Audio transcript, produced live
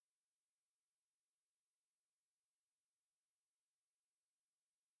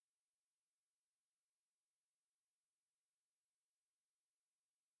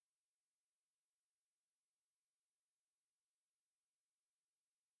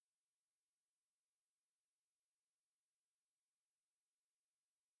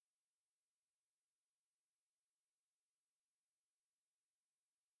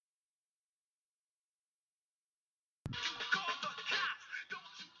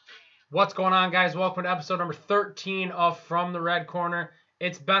What's going on, guys? Welcome to episode number 13 of From the Red Corner.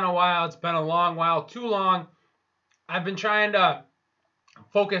 It's been a while. It's been a long while. Too long. I've been trying to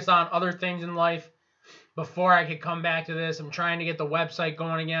focus on other things in life before I could come back to this. I'm trying to get the website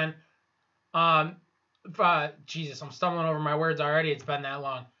going again. Jesus, I'm stumbling over my words already. It's been that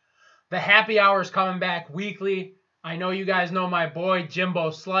long. The happy hour is coming back weekly. I know you guys know my boy,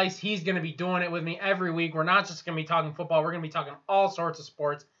 Jimbo Slice. He's going to be doing it with me every week. We're not just going to be talking football. We're going to be talking all sorts of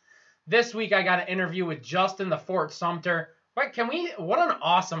sports. This week, I got an interview with Justin the Fort Sumter. What an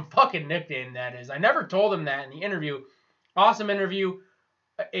awesome fucking nickname that is. I never told him that in the interview. Awesome interview.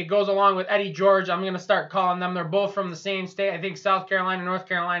 It goes along with Eddie George. I'm going to start calling them. They're both from the same state. I think South Carolina, North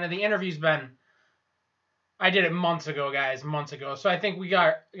Carolina. The interview's been... I did it months ago, guys. Months ago. So I think we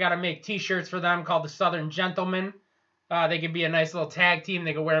got to make t-shirts for them called the Southern Gentlemen. They could be a nice little tag team.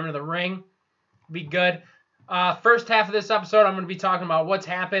 They could wear them to the ring. Be good. First half of this episode, I'm going to be talking about what's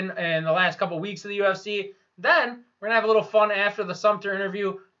happened in the last couple weeks of the UFC. Then, we're going to have a little fun after the Sumter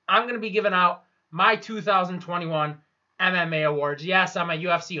interview. I'm going to be giving out my 2021 MMA awards. Yes, I'm a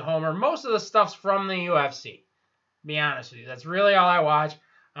UFC homer. Most of the stuff's from the UFC. To be honest with you. That's really all I watch.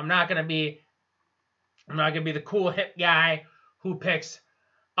 I'm not going to be the cool hip guy who picks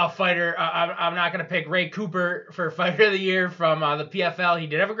a fighter. I'm not going to pick Ray Cooper for Fighter of the Year from the PFL. He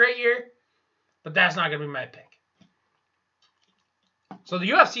did have a great year. But that's not going to be my pick. So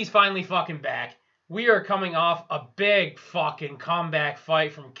the UFC's finally fucking back. We are coming off a big fucking comeback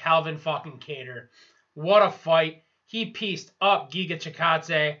fight from Calvin fucking Kattar. What a fight. He pieced up Giga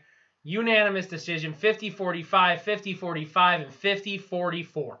Chikadze. Unanimous decision. 50-45, 50-45, and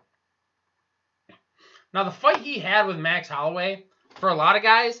 50-44. Now the fight he had with Max Holloway, for a lot of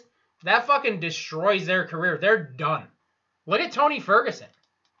guys, that fucking destroys their career. They're done. Look at Tony Ferguson.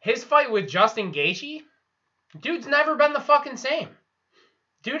 His fight with Justin Gaethje, dude's never been the fucking same.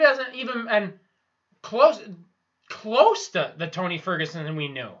 Dude hasn't even been close to the Tony Ferguson we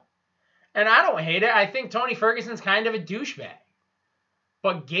knew. And I don't hate it. I think Tony Ferguson's kind of a douchebag.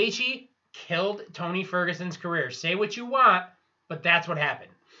 But Gaethje killed Tony Ferguson's career. Say what you want, but that's what happened.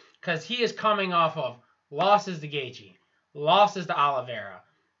 Because he is coming off of losses to Gaethje, losses to Oliveira,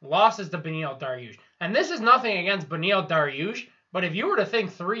 losses to Beneil Dariush. And this is nothing against Beneil Dariush. But if you were to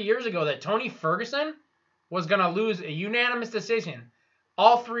think 3 years ago that Tony Ferguson was going to lose a unanimous decision,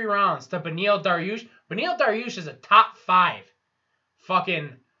 all 3 rounds to Beneil Dariush is a top 5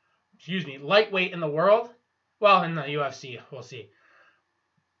 fucking, lightweight in the world. Well, in the UFC, we'll see.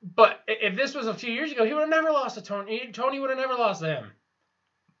 But if this was a few years ago, he would have never lost to Tony. Tony would have never lost to him.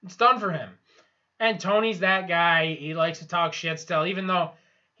 It's done for him. And Tony's that guy. He likes to talk shit still, even though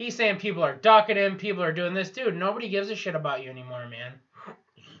he's saying people are ducking him, people are doing this. Dude, nobody gives a shit about you anymore, man.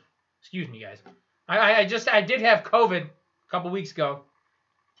 Excuse me, guys. I did have COVID a couple weeks ago.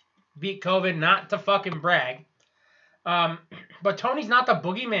 Beat COVID, not to fucking brag. But Tony's not the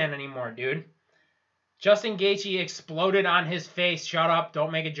boogeyman anymore, dude. Justin Gaethje exploded on his face. Shut up,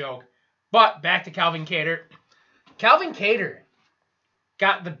 don't make a joke. But back to Calvin Kattar. Calvin Kattar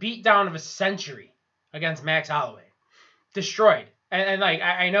got the beatdown of a century against Max Holloway. Destroyed. And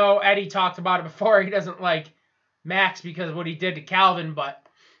I know Eddie talked about it before. He doesn't like Max because of what he did to Calvin, but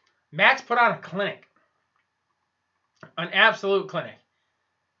Max put on a clinic. An absolute clinic.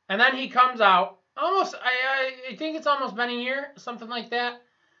 And then he comes out, I think it's almost been a year, something like that,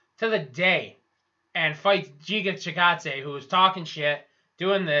 to the day, and fights Giga Chikadze, who was talking shit,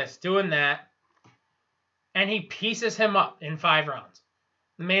 doing this, doing that, and he pieces him up in 5 rounds.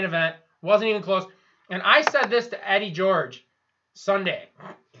 The main event wasn't even close. And I said this to Eddie George Sunday.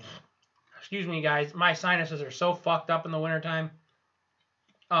 Excuse me, guys. My sinuses are so fucked up in the wintertime.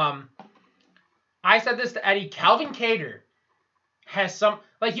 I said this to Eddie. Calvin Kattar has some,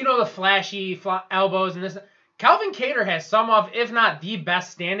 the flashy elbows and this. Calvin Kattar has some of, if not the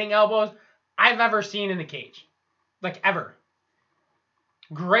best standing elbows I've ever seen in the cage. Ever.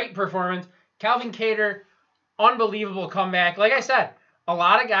 Great performance. Calvin Kattar, unbelievable comeback. Like I said, a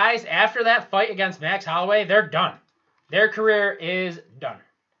lot of guys, after that fight against Max Holloway, they're done. Their career is done.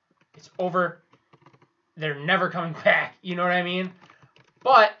 It's over. They're never coming back. You know what I mean?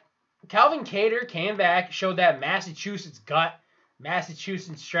 But Calvin Kattar came back, showed that Massachusetts gut,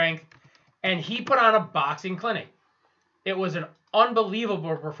 Massachusetts strength, and he put on a boxing clinic. It was an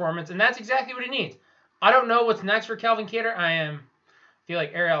unbelievable performance, and that's exactly what he needs. I don't know what's next for Calvin Kattar. I feel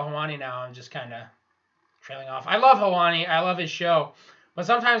like Ariel Helwani now. I'm just kind of trailing off. I love Helwani. I love his show. But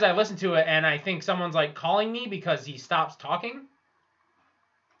sometimes I listen to it and I think someone's calling me because he stops talking.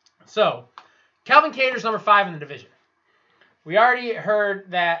 So, Calvin Kattar's number 5 in the division. We already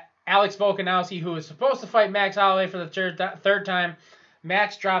heard that Alex Volkanovski, who was supposed to fight Max Holloway for the third time,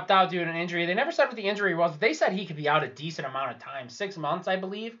 Max dropped out due to an injury. They never said what the injury was. They said he could be out a decent amount of time, 6 months, I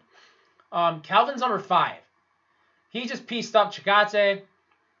believe. Calvin's number 5. He just pieced up Chikadze.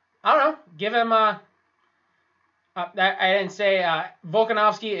 I don't know. Give him I didn't say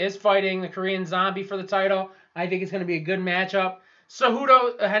Volkanovski is fighting the Korean Zombie for the title. I think it's going to be a good matchup.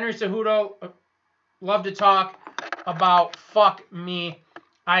 Henry Cejudo, love to talk about fuck me.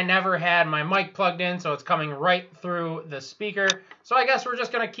 I never had my mic plugged in, so it's coming right through the speaker. So I guess we're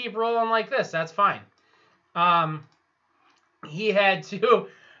just going to keep rolling like this. That's fine. He had to...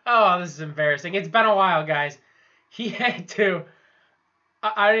 Oh, this is embarrassing. It's been a while, guys. He had to...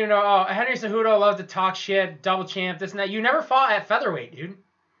 I don't even know. Oh, Henry Cejudo loved to talk shit, double champ, this and that. You never fought at featherweight, dude.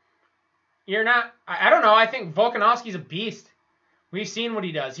 You're not... I don't know. I think Volkanovski's a beast. We've seen what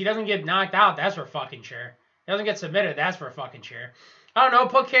he does. He doesn't get knocked out. That's for fucking sure. He doesn't get submitted. That's for fucking sure. I don't know.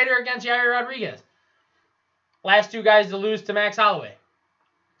 Put Cater against Yair Rodriguez. Last 2 guys to lose to Max Holloway.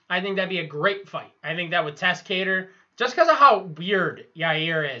 I think that'd be a great fight. I think that would test Cater just because of how weird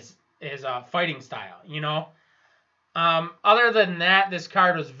Yair is, his fighting style, you know? Other than that, this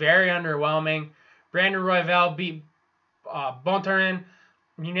card was very underwhelming. Brandon Royval beat Bontarin,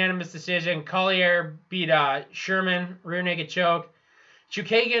 unanimous decision. Collier beat Sherman, rear naked choke.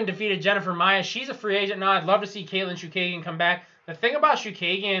 Chookagian defeated Jennifer Maia. She's a free agent now. I'd love to see Caitlin Chookagian come back. The thing about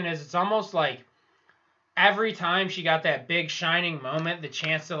Chookagian is it's almost like every time she got that big shining moment, the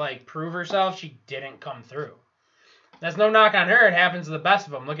chance to like prove herself, she didn't come through. That's no knock on her. It happens to the best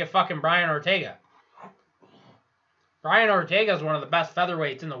of them. Look at fucking Brian Ortega. Brian Ortega is one of the best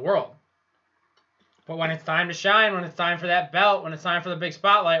featherweights in the world. But when it's time to shine, when it's time for that belt, when it's time for the big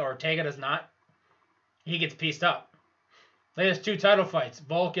spotlight, Ortega does not. He gets pieced up. Look at his 2 title fights,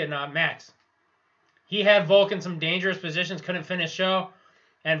 Volk and Max. He had Volk in some dangerous positions, couldn't finish show,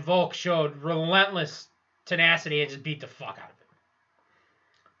 and Volk showed relentless tenacity and just beat the fuck out of him.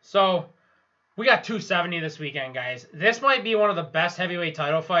 So, we got 270 this weekend, guys. This might be one of the best heavyweight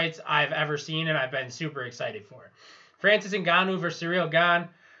title fights I've ever seen, and I've been super excited for. Francis Ngannou versus Ciryl Gane.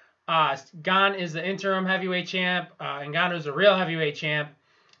 Gane is the interim heavyweight champ. Ngannou is the real heavyweight champ.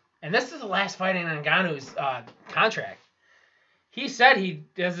 And this is the last fight in Ngannou's contract. He said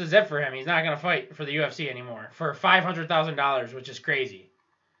this is it for him. He's not going to fight for the UFC anymore for $500,000, which is crazy.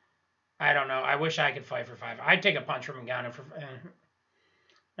 I don't know. I wish I could fight for $500,000. I'd take a punch from Ngannou for...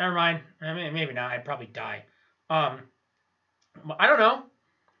 never mind. I mean, maybe not. I'd probably die. I don't know.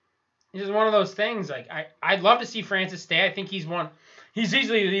 It's just one of those things. Like I'd love to see Francis stay. I think he's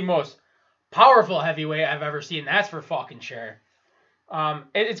easily the most powerful heavyweight I've ever seen. That's for fucking sure.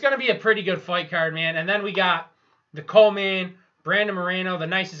 It's going to be a pretty good fight card, man. And then we got the co-main, Brandon Moreno, the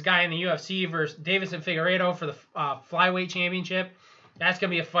nicest guy in the UFC, versus Davison Figueiredo for the flyweight championship. That's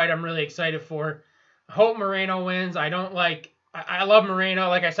going to be a fight I'm really excited for. I hope Moreno wins. I love Moreno.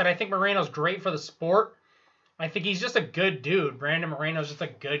 Like I said, I think Moreno's great for the sport. I think he's just a good dude. Brandon Moreno's just a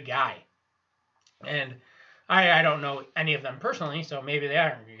good guy. And I don't know any of them personally, so maybe they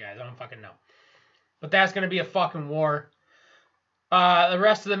are you guys. I don't fucking know. But that's going to be a fucking war. The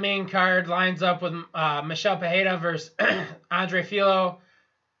rest of the main card lines up with Michel Pereira versus Andre Filo,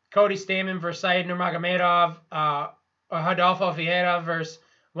 Cody Stamann versus Said Nurmagomedov, Rodolfo Vieira versus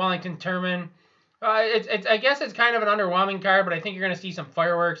Wellington Turman. I guess it's kind of an underwhelming card, but I think you're going to see some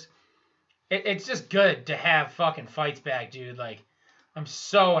fireworks. It's just good to have fucking fights back, dude. Like, I'm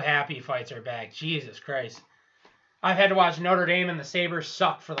so happy fights are back. Jesus Christ. I've had to watch Notre Dame and the Sabres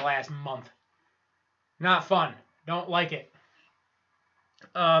suck for the last month. Not fun. Don't like it.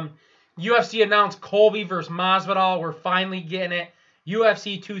 UFC announced Colby versus Masvidal. We're finally getting it.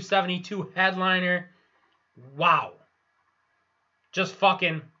 UFC 272 headliner. Wow. Just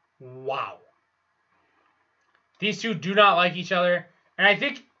fucking wow. These two do not like each other. And I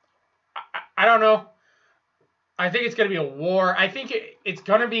think, I don't know. I think it's going to be a war. I think it's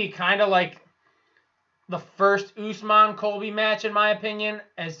going to be kind of like the first Usman-Colby match, in my opinion,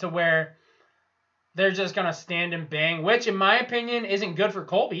 as to where they're just going to stand and bang, which, in my opinion, isn't good for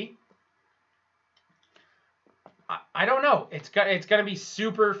Colby. I don't know. It's going to be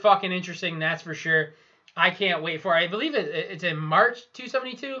super fucking interesting, that's for sure. I can't wait for it. I believe it's in March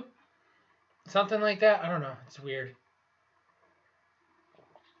 272. Something like that. I don't know. It's weird.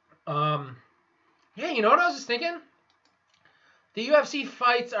 Yeah, you know what I was just thinking? The UFC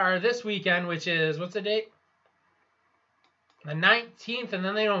fights are this weekend, which is, what's the date? The 19th, and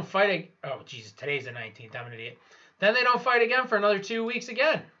then they don't fight. Oh, Jesus, today's the 19th. I'm an idiot. Then they don't fight again for another 2 weeks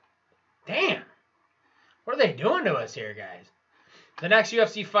again. Damn. What are they doing to us here, guys? The next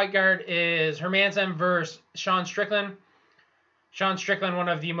UFC fight card is Hermansson versus Sean Strickland. Sean Strickland, one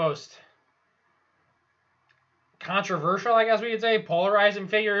of the most controversial, I guess we could say, polarizing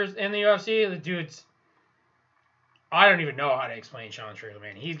figures in the UFC. The dude's, I don't even know how to explain Sean Strickland,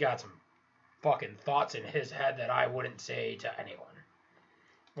 man. He's got some fucking thoughts in his head that I wouldn't say to anyone.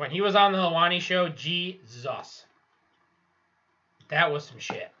 When he was on the Helwani show, Jesus. That was some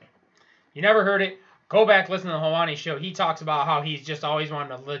shit. You never heard it? Go back, listen to the Helwani show. He talks about how he's just always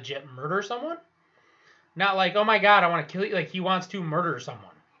wanted to legit murder someone. Not like, oh my god, I want to kill you. Like, he wants to murder someone.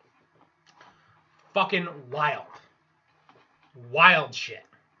 Fucking wild. Wild shit.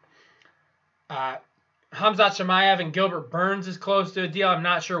 Khamzat Chimaev and Gilbert Burns is close to a deal. I'm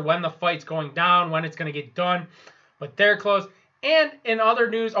not sure when the fight's going down, when it's going to get done, but they're close. And in other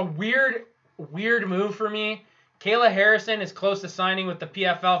news, a weird move for me. Kayla Harrison is close to signing with the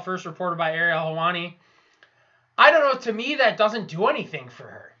PFL, first reported by Ariel Helwani. I don't know, to me that doesn't do anything for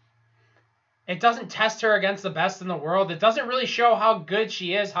her. It doesn't test her against the best in the world. It doesn't really show how good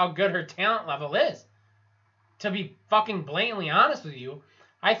she is, how good her talent level is. To be fucking blatantly honest with you,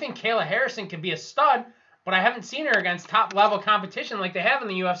 I think Kayla Harrison could be a stud, but I haven't seen her against top-level competition like they have in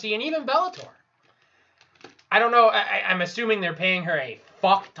the UFC and even Bellator. I don't know. I'm assuming they're paying her a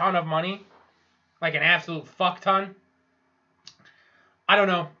fuck ton of money. Like an absolute fuck ton. I don't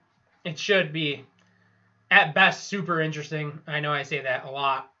know. It should be, at best, super interesting. I know I say that a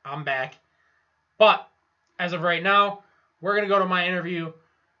lot. I'm back. But, as of right now, we're going to go to my interview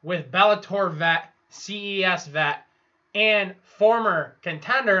with Bellator vet, CES vet, and former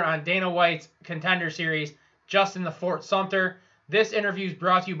contender on Dana White's Contender Series, Justin the Fort Sumter. This interview is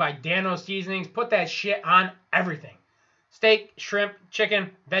brought to you by Dano Seasonings. Put that shit on everything. Steak, shrimp,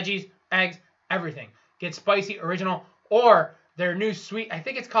 chicken, veggies, eggs, everything. Get spicy, original, or their new sweet, I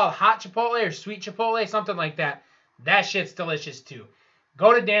think it's called hot chipotle or sweet chipotle, something like that. That shit's delicious too.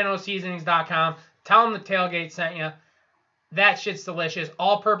 Go to danoseasonings.com. Tell them the tailgate sent you. That shit's delicious.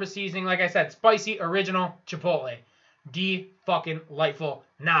 All-purpose seasoning, like I said, spicy, original, chipotle. D-fucking-lightful.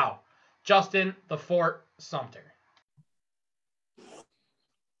 Now, Justin the Fort Sumter.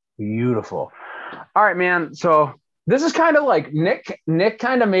 Beautiful. All right, man. So this is kind of like Nick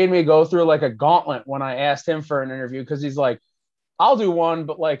kind of made me go through like a gauntlet when I asked him for an interview because he's like, I'll do one,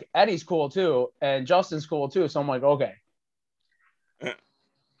 but like Eddie's cool too, and Justin's cool too. So I'm like, okay.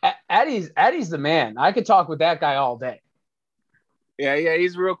 Eddie's the man. I could talk with that guy all day. Yeah,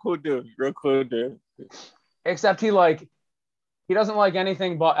 he's a real cool dude. Except he doesn't like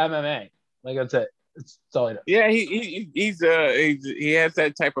anything but MMA. Like that's it. That's all he does. Yeah, he has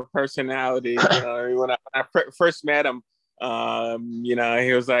that type of personality. When I first met him,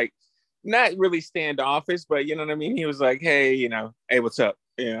 he was like not really standoffish, but you know what I mean. He was like, hey, hey, what's up?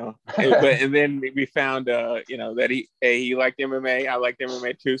 And then we found, that he liked MMA. I liked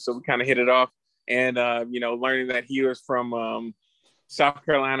MMA too, so we kind of hit it off. And learning that he was from South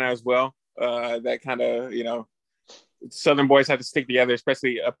Carolina as well. That kind of Southern boys have to stick together,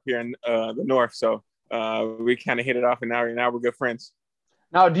 especially up here in the North. So we kind of hit it off, and now we're good friends.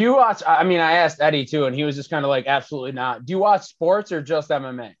 Now, do you watch? I mean, I asked Eddie too, and he was just kind of like, absolutely not. Do you watch sports or just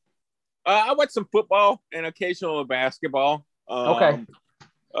MMA? I watch some football and occasional basketball. Okay.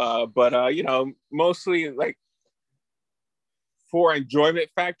 But mostly like for enjoyment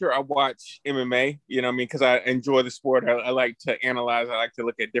factor, I watch MMA, because I enjoy the sport. I like to analyze. I like to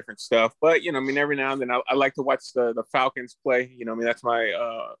look at different stuff. But, every now and then I like to watch the Falcons play. That's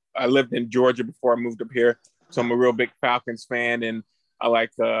I lived in Georgia before I moved up here. So I'm a real big Falcons fan. And I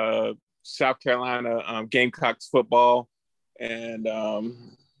like South Carolina Gamecocks football. And,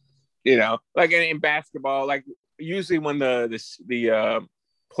 like in basketball, like usually when the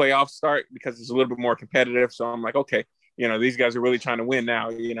playoffs start, because it's a little bit more competitive. So I'm like, okay. These guys are really trying to win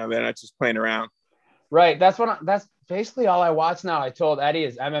now. They're not just playing around. Right. That's basically all I watch now. I told Eddie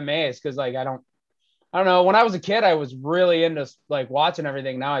is MMA is because like I don't know. When I was a kid, I was really into like watching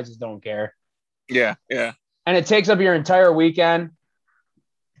everything. Now I just don't care. Yeah. And it takes up your entire weekend.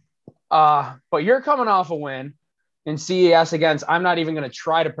 But you're coming off a win in CES against. I'm not even going to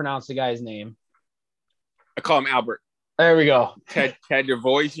try to pronounce the guy's name. I call him Albert. There we go. Ted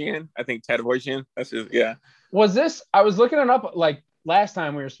Voisian. I think Ted Voisian. That's his. Yeah. Was this, I was looking it up like last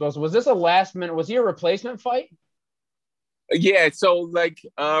time we were supposed to, was this a last minute, was he a replacement fight? Yeah. So like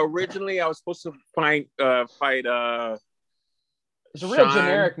originally I was supposed to fight It's a real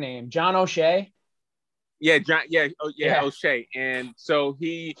generic name. John O'Shea. Yeah. John. Yeah. Oh, yeah. O'Shea. And so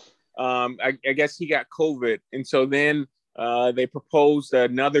he, I guess he got COVID. And so then they proposed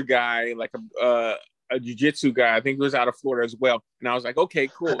another guy, like a jiu-jitsu guy. I think he was out of Florida as well. And I was like, okay,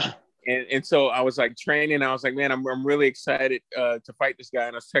 cool. And so I was like training. I was like, man, I'm really excited to fight this guy.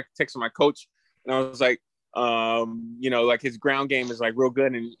 And I was texting my coach, and I was like, like his ground game is like real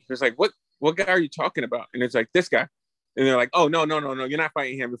good. And he was like, what what guy are you talking about? And it's like, this guy. And they're like, oh, no, you're not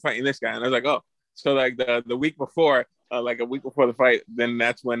fighting him. You're fighting this guy. And I was like, oh. So like the week before, like a week before the fight, then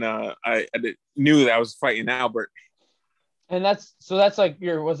that's when I knew that I was fighting Albert. And that's like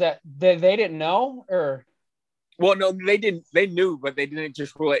they didn't know, or? Well, no, they didn't. They knew, but they didn't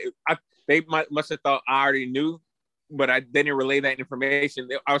just relay. They must have thought I already knew, but they didn't relay that information.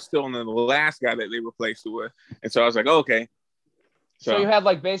 I was still on the last guy that they replaced it with. And so I was like, oh, okay. So you had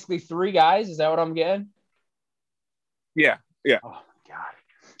like basically 3 guys. Is that what I'm getting? Yeah. Oh my God.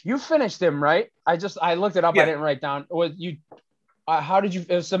 You finished him, right? I looked it up. Yeah. I didn't write down. Was you? How did you?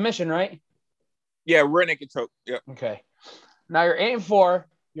 It was submission, right? Yeah, rear naked choke. Yeah. Okay. Now you're 8-4.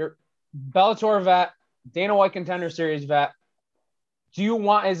 You're Bellator vet, Dana White Contender Series vet.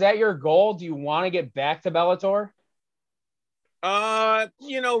 Is that your goal? Do you want to get back to Bellator?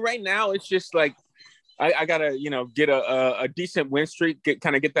 Right now it's just like I gotta, get a decent win streak, get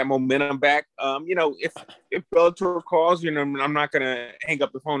that momentum back. If Bellator calls, I'm not gonna hang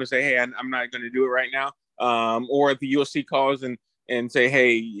up the phone and say, hey, I'm not gonna do it right now. Or if the UFC calls and say,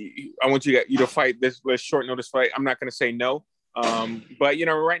 hey, I want you to fight this short notice fight, I'm not gonna say no. But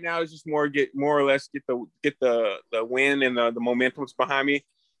right now it's just more or less get the win and the momentum's behind me,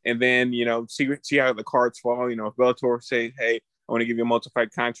 and then see how the cards fall. If Bellator say, hey, I want to give you a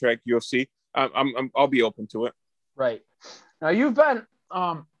multi-fight contract, UFC, I'll be open to it. Right. Now you've been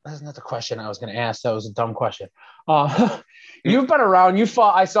that's not the question I was going to ask. That was a dumb question. You've been around.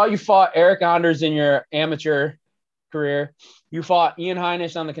 I saw you fought Eric Anders in your amateur career. You fought Ian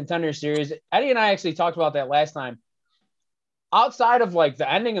Heinisch on the Contender Series. Eddie and I actually talked about that last time. Outside of like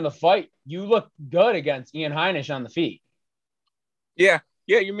the ending of the fight, you looked good against Ian Heinisch on the feet. Yeah.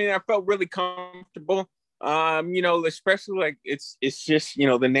 You mean I felt really comfortable. Especially like it's just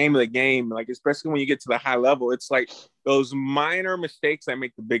the name of the game. Like especially when you get to the high level, it's like those minor mistakes that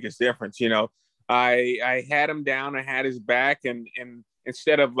make the biggest difference. I had him down, I had his back, and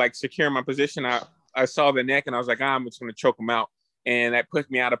instead of like securing my position, I saw the neck and I was like, I'm just going to choke him out, and that put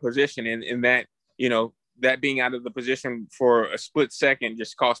me out of position, and that that being out of the position for a split second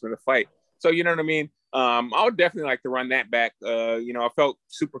just cost me the fight. So you know what I mean? I would definitely like to run that back. I felt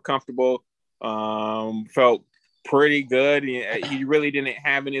super comfortable. Felt pretty good. He really didn't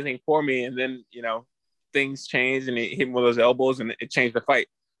have anything for me, and then things changed, and it hit him with those elbows, and it changed the fight.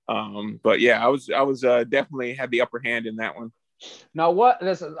 But yeah, I was definitely had the upper hand in that one. Now,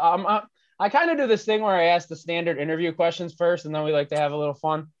 I kind of do this thing where I ask the standard interview questions first, and then we like to have a little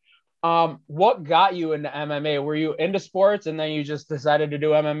fun. What got you into MMA? Were you into sports and then you just decided to do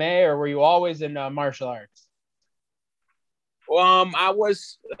MMA, or were you always in martial arts? I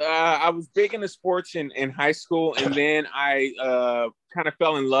was big into sports in high school, and then I kind of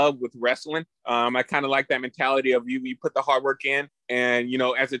fell in love with wrestling. I kind of like that mentality of you put the hard work in, and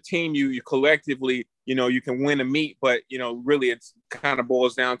as a team you collectively you can win a meet, but really it's kind of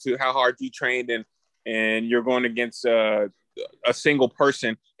boils down to how hard you trained, and you're going against a single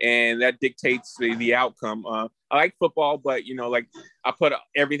person, and that dictates the outcome. I like football, but like I put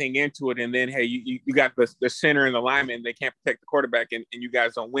everything into it, and then hey, you got the center and the lineman, they can't protect the quarterback, and you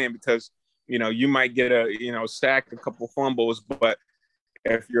guys don't win because you might get a sack, a couple fumbles, but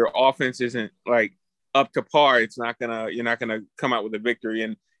if your offense isn't like up to par, you're not gonna come out with a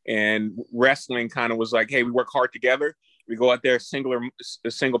victory. And wrestling kind of was like, hey, we work hard together, we go out there a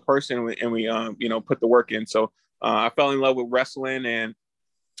single person, and we put the work in. So I fell in love with wrestling, and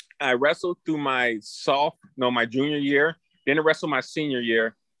I wrestled through my junior year. Didn't wrestle my senior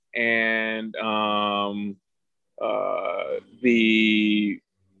year, and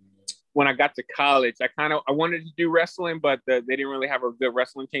when I got to college, I wanted to do wrestling, but they didn't really have a good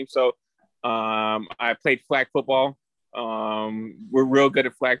wrestling team. So I played flag football. We're real good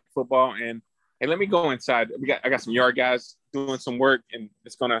at flag football, and hey, let me go inside. I got some yard guys doing some work, and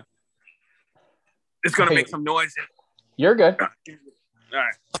it's gonna make some noise. You're good. All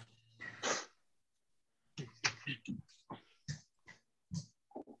right.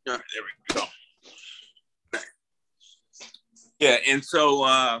 All right, there we go. Yeah, and so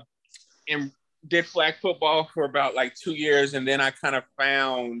and did flag football for about like 2 years, and then I kind of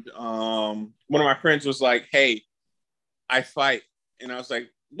found one of my friends was like, "Hey, I fight," and I was like,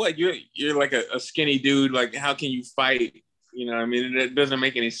 "What? You're like a skinny dude. Like, how can you fight? I mean, it doesn't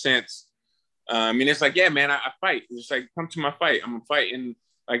make any sense." It's like, yeah, man, I fight. It's like, come to my fight. I'm fighting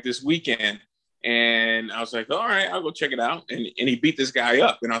like this weekend. And I was like, all right, I'll go check it out. And he beat this guy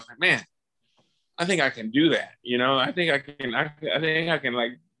up. And I was like, man, I think I can do that. I think I can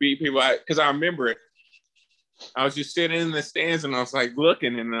like beat people out. Cause I remember it. I was just sitting in the stands and I was like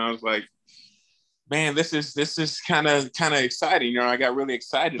looking, and I was like, man, this is kind of exciting. You know, I got really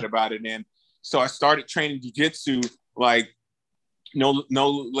excited about it. And so I started training jiu-jitsu like no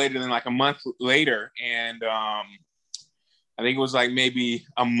later than like a month later. And I think it was like maybe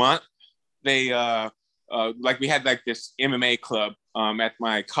a month. They like we had like this MMA club at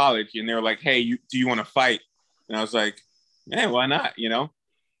my college, and they were like, hey, do you want to fight? And I was like, yeah, why not? You know?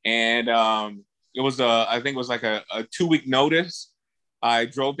 And it was I think it was like a 2-week notice. I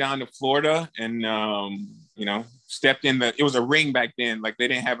drove down to Florida and you know, stepped in it was a ring back then. Like they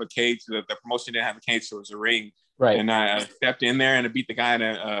didn't have a cage. The promotion didn't have a cage, so it was a ring. Right. And I stepped in there and I beat the guy in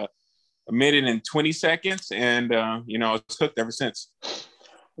a minute and 20 seconds. And you know, I was hooked ever since.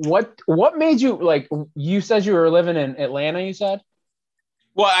 What made you, like, you said you were living in Atlanta, you said?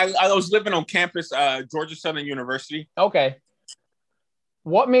 Well, I was living on campus, Georgia Southern University. Okay.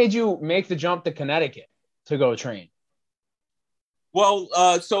 What made you make the jump to Connecticut to go train? Well,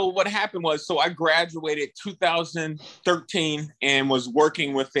 so what happened was, I graduated 2013 and was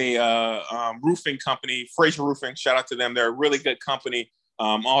working with a roofing company, Fraser Roofing. Shout out to them. They're a really good company.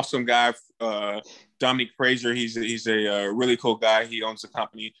 Awesome guy, Dominic Fraser. He's a really cool guy. He owns the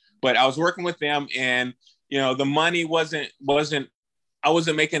company. But I was working with them, and you know, the money wasn't. I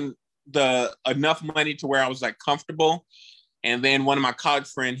wasn't making enough money to where I was like comfortable. And then one of my college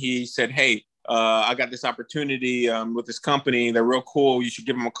friends, he said, hey, I got this opportunity with this company. They're real cool. You should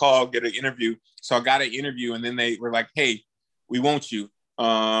give them a call, get an interview. So I got an interview, and then they were like, hey, we want you,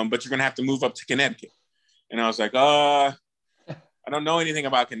 but you're going to have to move up to Connecticut. And I was like, I don't know anything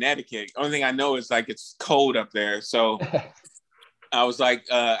about Connecticut. Only thing I know is like it's cold up there. So I was like,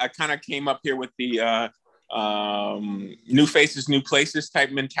 I kind of came up here with the new faces, new places type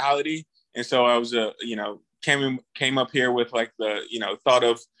mentality. And so I was, you know, came up here with like the, you know, thought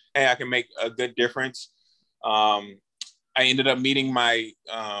of, hey, I can make a good difference. I ended up meeting I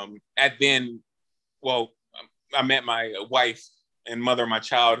met my wife and mother of my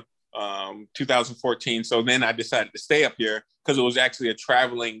child 2014. So then I decided to stay up here because it was actually a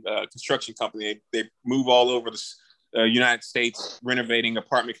traveling construction company. They move all over the United States, renovating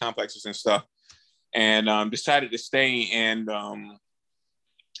apartment complexes and stuff. And decided to stay. And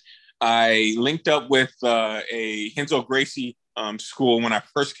I linked up with a Renzo Gracie school when I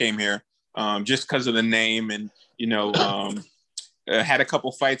first came here, just because of the name, and you know, had a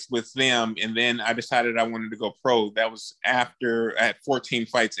couple fights with them, and then I decided I wanted to go pro. That was after I had 14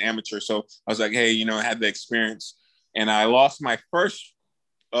 fights amateur, so I was like, hey, you know, I had the experience, and I lost my first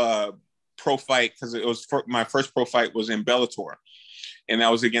pro fight because it was my first pro fight was in Bellator, and that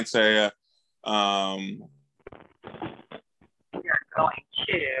was against a you're going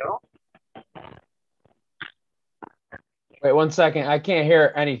to. Wait 1 second. I can't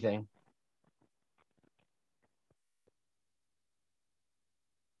hear anything.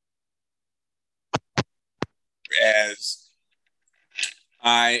 As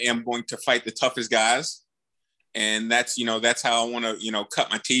I am going to fight the toughest guys. And that's, you know, that's how I want to, you know, cut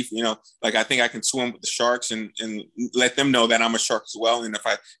my teeth, you know, like I think I can swim with the sharks and let them know that I'm a shark as well. And if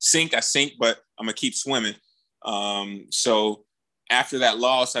I sink, but I'm going to keep swimming. So after that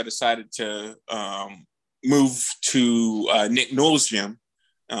loss, I decided to move to Nick Newell's gym,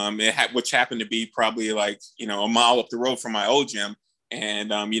 which happened to be probably like, you know, a mile up the road from my old gym.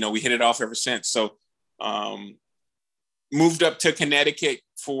 And, you know, we hit it off ever since. So moved up to Connecticut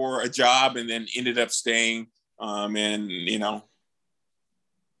for a job and then ended up staying. And, you know,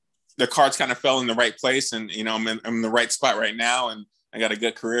 the cards kind of fell in the right place, and, you know, I'm in the right spot right now, and I got a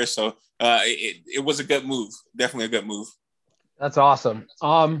good career. So it was a good move. Definitely a good move. That's awesome.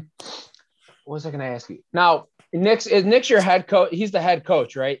 What was I going to ask you? Now, Nick's your head coach? He's the head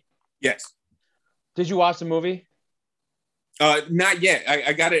coach, right? Yes. Did you watch the movie? Not yet.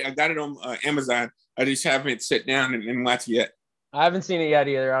 I got it on Amazon. I just haven't sit down and watch it yet. I haven't seen it yet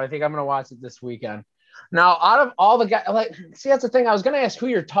either. I think I'm going to watch it this weekend. Now, out of all the guys, like, see, that's the thing. I was going to ask who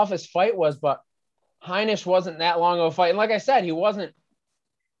your toughest fight was, but Heinisch wasn't that long of a fight. And like I said, you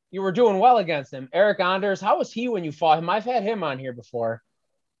were doing well against him. Eric Anders, how was he when you fought him? I've had him on here before.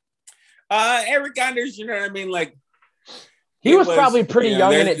 Eric Anders, you know what I mean? Like, he was probably pretty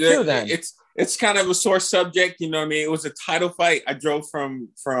young in it too then. It's kind of a sore subject, you know what I mean? It was a title fight. I drove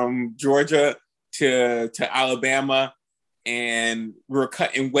from Georgia to Alabama, and we were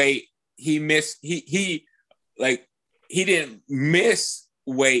cutting weight. He missed. He didn't miss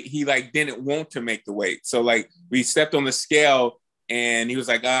weight. He like didn't want to make the weight. So like we stepped on the scale, and he was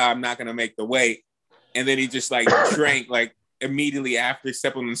like, I'm not gonna make the weight. And then he just like drank like immediately after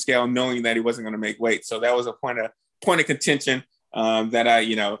stepping on the scale, knowing that he wasn't gonna make weight. So that was a point of contention that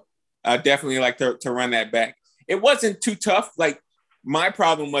I definitely like to run that back. It wasn't too tough. Like my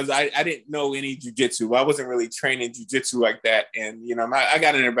problem was I didn't know any jiu-jitsu. I wasn't really training jiu-jitsu like that. And, you know, I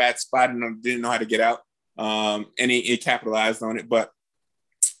got in a bad spot and didn't know how to get out. And he capitalized on it. But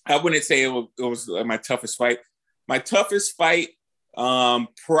I wouldn't say it was my toughest fight. My toughest fight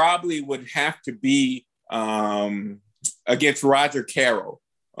probably would have to be against Roger Carroll.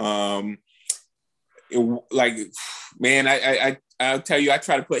 I'll tell you, I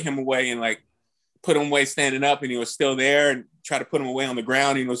tried to put him away and like put him away standing up, and he was still there, and try to put him away on the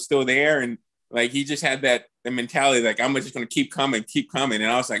ground, and he was still there. And like, he just had that mentality, like, I'm just going to keep coming.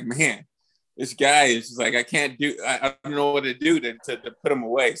 And I was like, man, this guy is just like, I don't know what to do to put him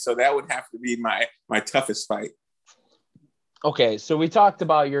away. So that would have to be my toughest fight. Okay. So we talked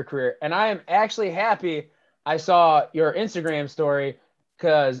about your career, and I am actually happy I saw your Instagram story,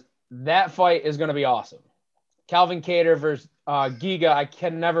 because that fight is going to be awesome. Calvin Kattar versus Giga. I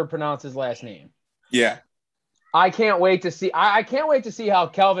can never pronounce his last name. Yeah. I can't wait to see. I can't wait to see how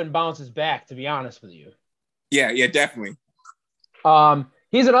Calvin bounces back, to be honest with you. Yeah, definitely.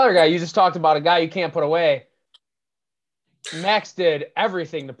 He's another guy. You just talked about a guy you can't put away. Max did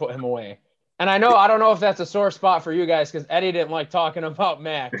everything to put him away. And I don't know if that's a sore spot for you guys, because Eddie didn't like talking about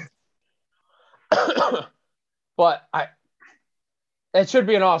Max. But it should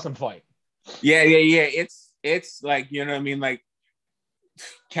be an awesome fight. Yeah. It's like, you know what I mean? Like,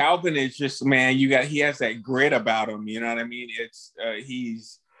 Calvin is just, man, he has that grit about him. You know what I mean? It's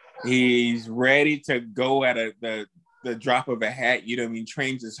he's ready to go at the drop of a hat. You know what I mean?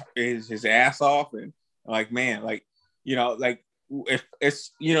 Trains his ass off, and like, man, like, you know, like, if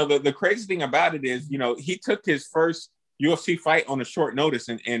it's, you know, the crazy thing about it is, you know, he took his first UFC fight on a short notice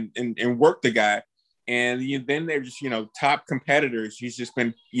and worked the guy. And then they're just, you know, top competitors he's just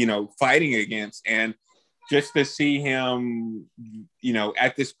been, you know, fighting against. And just to see him, you know,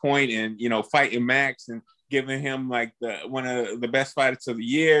 at this point and, you know, fighting Max and giving him like one of the best fighters of the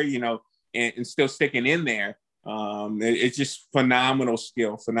year, you know, and still sticking in there. It's just phenomenal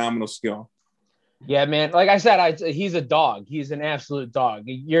skill. Yeah, man. Like I said, he's a dog. He's an absolute dog.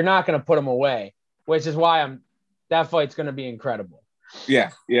 You're not going to put him away, which is why that fight's going to be incredible.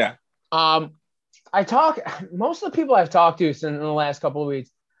 Yeah. Most of the people I've talked to in the last couple of weeks,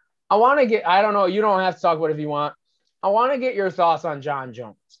 I don't know, you don't have to talk about it if you want. I want to get your thoughts on John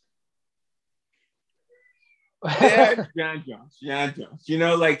Jones. Yeah, John Jones. You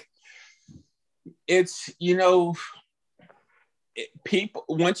know, like, it's, you know, people,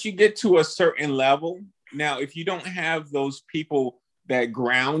 once you get to a certain level, now, if you don't have those people that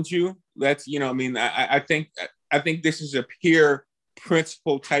ground you, that's, you know, I mean, I think this is a pure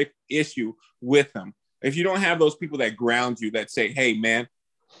principle type issue with them. If you don't have those people that ground you, that say, hey, man,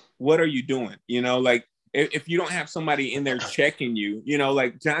 what are you doing? You know, like, if you don't have somebody in there checking you, you know,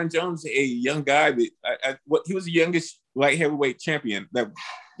 like John Jones, a young guy that he was the youngest light heavyweight champion that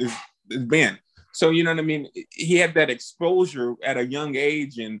has been. So, you know what I mean? He had that exposure at a young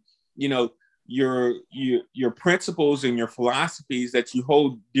age, and, you know, your principles and your philosophies that you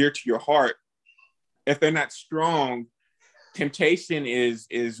hold dear to your heart, if they're not strong, temptation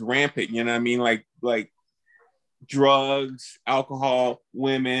is rampant. You know what I mean? Like drugs, alcohol,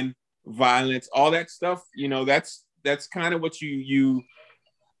 women, violence, all that stuff. You know, that's kind of what you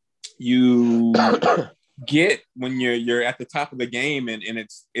get when you're at the top of the game, and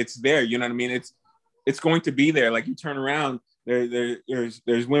it's there. You know what I mean? It's going to be there. Like, you turn around,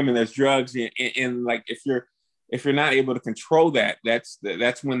 there's women, there's drugs, and like, if you're not able to control that, that's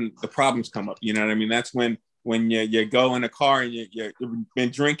when the problems come up. You know what I mean? That's when you go in a car and you've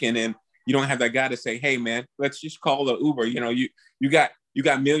been drinking, and you don't have that guy to say, hey, man, let's just call the Uber. You know, you got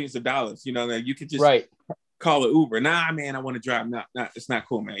millions of dollars, you know, that you could just call an Uber. Nah, man, I want to drive. No, it's not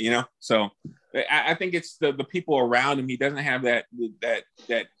cool, man. You know? So I think it's the people around him. He doesn't have that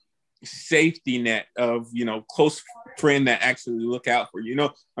safety net of, you know, close friend that actually look out for you. You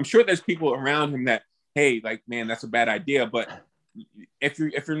know, I'm sure there's people around him that, hey, like, man, that's a bad idea. But if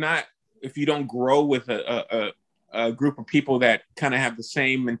you don't grow with a group of people that kind of have the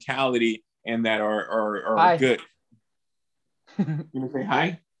same mentality and that are good. You want to say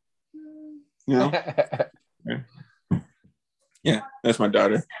hi? You know? Yeah, that's my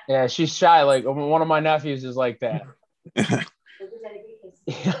daughter. Yeah, she's shy. Like, one of my nephews is like that.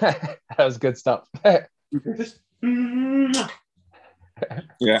 That was good stuff.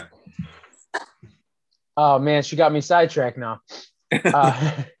 Yeah. Oh man, she got me sidetracked now.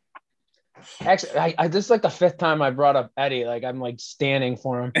 Actually, I this is like the fifth time I brought up Eddie. Like, I'm like standing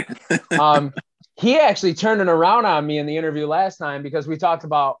for him. He actually turned it around on me in the interview last time, because we talked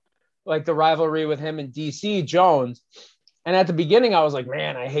about like the rivalry with him and DC Jones. And at the beginning, I was like,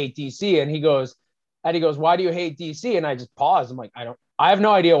 man, I hate DC. And he goes, Eddie goes, "Why do you hate DC?" And I just paused. I'm like, I have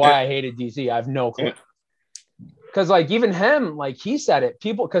no idea why I hated DC. I have no clue. Because like even him, like he said it,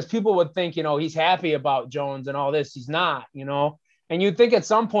 because people would think, he's happy about Jones and all this. He's not, and you'd think at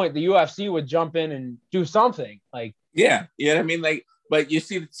some point the UFC would jump in and do something like, yeah. You know what I mean? Like, but you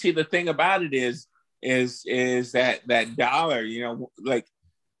see the thing about it is that dollar, like,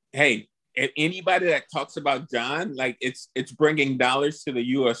 hey, if anybody that talks about John, like it's bringing dollars to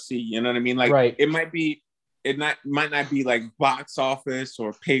the UFC. You know what I mean? Like, right. It might not be like box office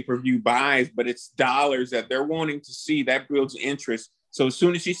or pay-per-view buys, but it's dollars that they're wanting to see. That builds interest. So as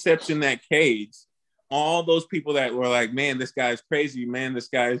soon as she steps in that cage, all those people that were like, man, this guy's crazy, man, this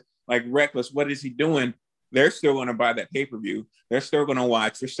guy's like reckless, what is he doing? They're still going to buy that pay-per-view. They're still going to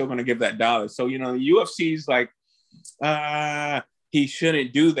watch. They're still going to give that dollar. So, the UFC's like, he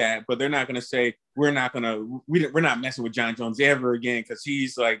shouldn't do that, but they're not going to say, we're not messing with John Jones ever again because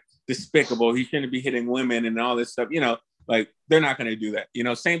he's like despicable. He shouldn't be hitting women and all this stuff. Like they're not going to do that.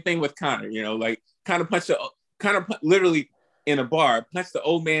 Same thing with Conor. Like Conor literally in a bar punched the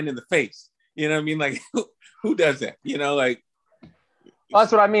old man in the face. You know what I mean? Like who does that? Like well,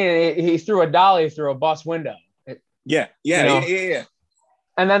 that's what I mean. He threw a dolly through a bus window. Yeah.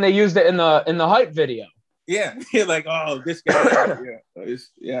 And then they used it in the hype video. Yeah, like, oh, this guy.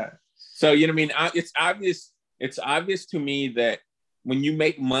 Yeah. So you know what I mean? It's obvious. It's obvious to me that when you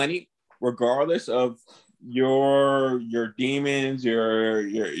make money, regardless of your demons,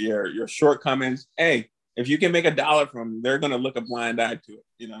 your shortcomings, hey, if you can make $1 from them, they're gonna look a blind eye to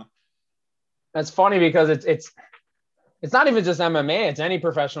it. That's funny because it's not even just MMA. It's any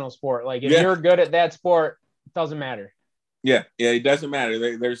professional sport. Like if you're good at that sport, it doesn't matter. Yeah, it doesn't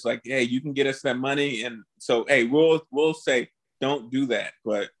matter. There's like, hey, you can get us that money, and so hey, we'll say don't do that,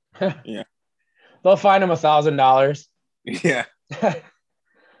 but yeah, they'll find him $1,000. Yeah.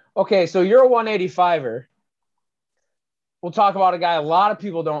 Okay, so you're a 185er. We'll talk about a guy a lot of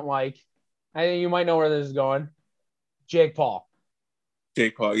people don't like. I think you might know where this is going. Jake Paul.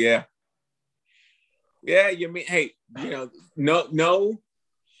 Yeah. Yeah, you mean, hey, no.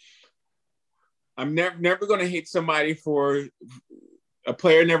 I'm never going to hate somebody for a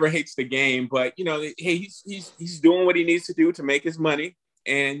player. Never hates the game, but hey, he's doing what he needs to do to make his money,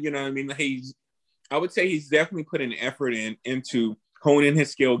 and I mean, I would say he's definitely put an effort into honing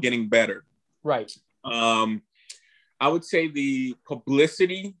his skill, getting better. Right. I would say the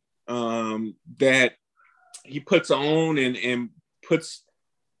publicity that he puts on and puts,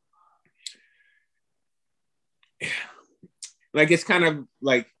 like, it's kind of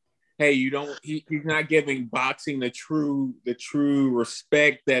like, hey, he's not giving boxing the true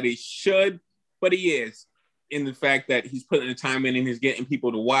respect that he should, but he is, in the fact that he's putting the time in and he's getting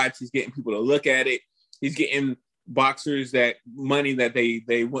people to watch, he's getting people to look at it, he's getting boxers that money that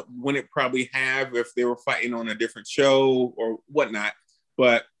they wouldn't probably have if they were fighting on a different show or whatnot.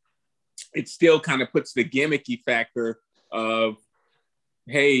 But it still kind of puts the gimmicky factor of,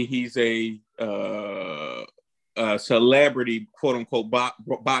 hey, he's a celebrity, quote unquote,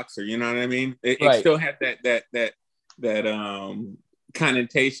 boxer. You know what I mean? It still had that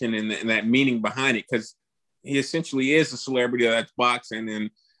connotation and that meaning behind it, because he essentially is a celebrity that's boxing.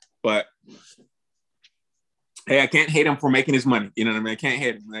 But hey, I can't hate him for making his money. You know what I mean? I can't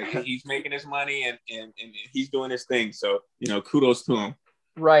hate him. Like, he's making his money and he's doing his thing. So kudos to him.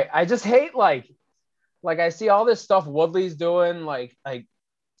 Right. I just hate like I see all this stuff Woodley's doing. Like I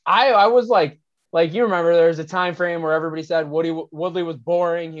was like you remember there was a time frame where everybody said Woodley was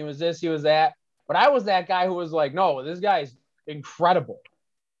boring. He was this, he was that. But I was that guy who was like, no, this guy's incredible.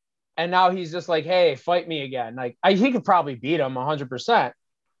 And now he's just like, hey, fight me again. Like he could probably beat him 100%.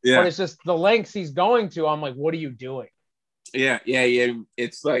 Yeah. But it's just the lengths he's going to. I'm like, what are you doing? Yeah.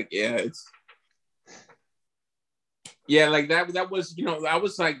 It's like, like that was,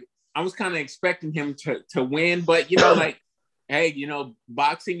 I was kind of expecting him to win, but like, hey,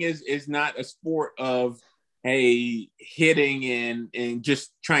 boxing is not a sport of, hey, hitting and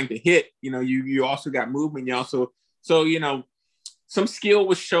just trying to hit. You also got movement. You also, so some skill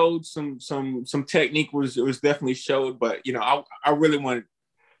was showed, some technique was definitely showed, but I really wanted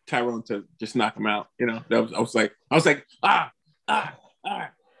Tyrone to just knock him out. I was like every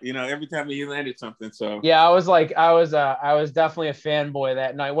time he landed something. So yeah, I was definitely a fanboy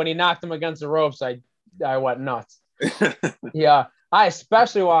that night when he knocked him against the ropes. I went nuts. Yeah, I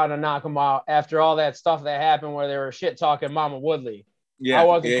especially wanted to knock him out after all that stuff that happened where they were shit talking Mama Woodley. Yeah, I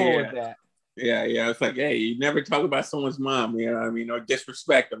wasn't cool with that. Yeah. It's like, hey, you never talk about someone's mom, or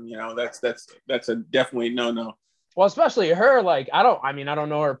disrespect them. That's a definitely no. Well, especially her. Like, I don't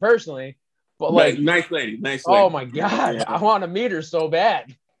know her personally, but like, nice lady. Oh my God, yeah. I want to meet her so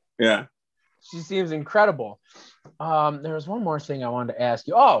bad. Yeah. She seems incredible. There was one more thing I wanted to ask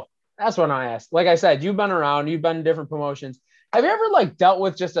you. Oh, that's what I asked. Like I said, you've been around, you've been in different promotions. Have you ever like dealt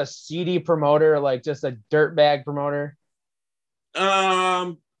with just a seedy promoter, like just a dirtbag promoter?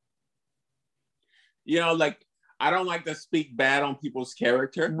 Like I don't like to speak bad on people's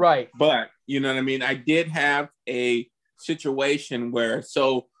character. Right. But you know what I mean? I did have a situation where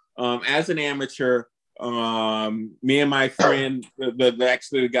as an amateur, me and my friend,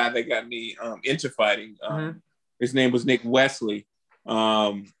 actually the guy that got me into fighting, his name was Nick Wesley.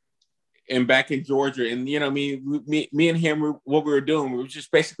 And back in Georgia, and me and him, what we were doing, we were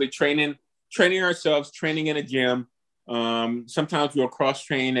just basically training ourselves, training in a gym. Sometimes we'll cross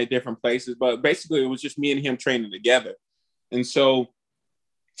train at different places, but basically it was just me and him training together. And so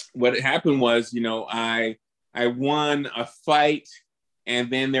what happened was, I won a fight, and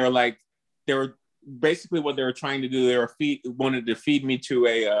then they were basically what they were trying to do. They wanted to feed me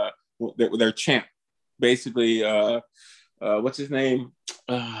to their champ, basically. What's his name?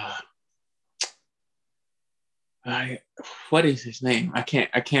 What is his name? I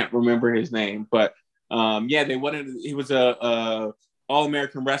can't remember his name, but they wanted. He was a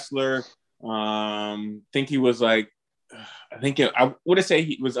All-American wrestler. Think he was like, I would say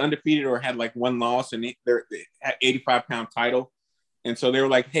he was undefeated or had like one loss, and they had 85-pound title. And so they were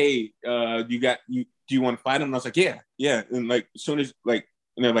like, "Hey, do you want to fight him?" And I was like, "Yeah." And like as soon as and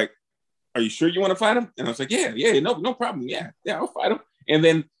they're like, "Are you sure you want to fight him?" And I was like, "Yeah, no problem. Yeah, I'll fight him." And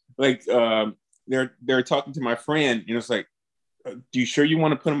then they're talking to my friend, and it's like, "Do you sure you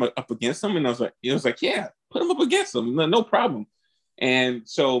want to put him up against him?" And I was like, "Yeah, put him up against him. No problem." And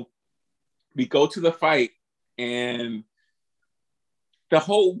so we go to the fight, and the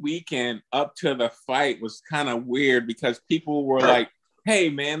whole weekend up to the fight was kind of weird because people were like, "Hey,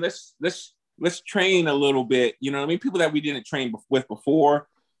 man, let's train a little bit." You know what I mean? People that we didn't train with before,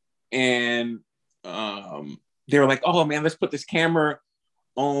 and they were like, "Oh man, let's put this camera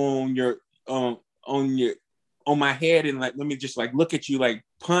on my head and like let me just like look at you like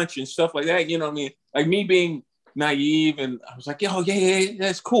punch and stuff like that." You know what I mean? Like me being naive, and I was like, "Oh yeah,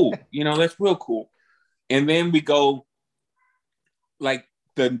 that's cool. That's real cool." And then we go like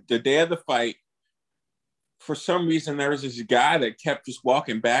the day of the fight. For some reason, there was this guy that kept just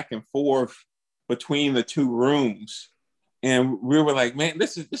walking back and forth between the two rooms, and we were like, "Man,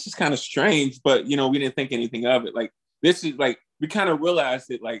 this is kind of strange," but we didn't think anything of it. Like this is like we kind of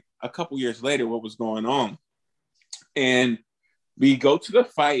realized it like a couple years later what was going on, and we go to the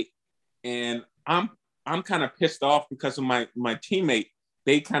fight, and I'm kind of pissed off because of my teammate.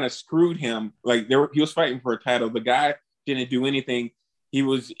 They kind of screwed him. Like he was fighting for a title. The guy didn't do anything. He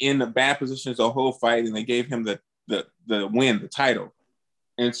was in the bad positions the whole fight, and they gave him the win, the title.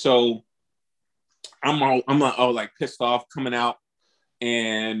 And so I'm all like pissed off coming out,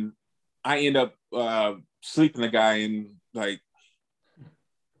 and I end up sleeping the guy in like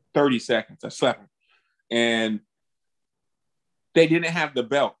 30 seconds. I slept him, and they didn't have the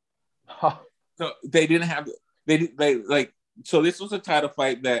belt. So they didn't have so this was a title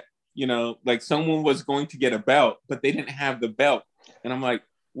fight that like someone was going to get a belt, but they didn't have the belt. And I'm like,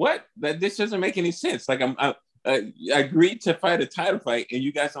 what? This doesn't make any sense. Like I agreed to fight a title fight, and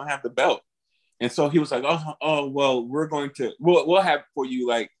you guys don't have the belt. And so he was like, oh well, we'll have it for you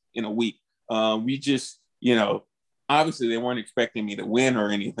like in a week. We just obviously they weren't expecting me to win or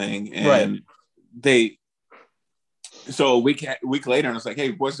anything, and so a week later, and I was like,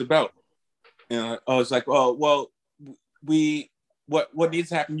 hey, what's the belt? And I was like, well, what needs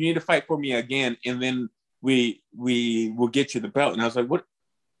to happen? You need to fight for me again, and then we will get you the belt. And I was like, what?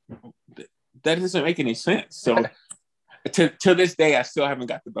 That doesn't make any sense. So to this day, I still haven't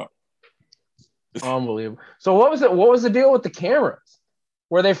got the belt. Unbelievable. So what was the deal with the cameras?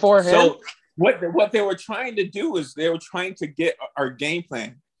 Were they for him? So what they were trying to do is they were trying to get our game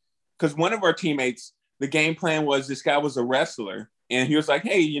plan, because one of our teammates, the game plan was this guy was a wrestler, and he was like,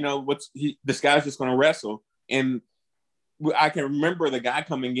 hey, this guy's just going to wrestle. And I can remember the guy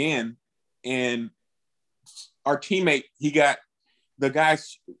coming in, and our teammate, the guy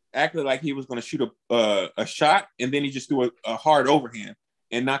acted like he was going to shoot a shot, and then he just threw a hard overhand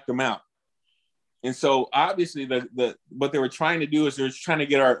and knocked him out. And so obviously what they were trying to do is they were trying to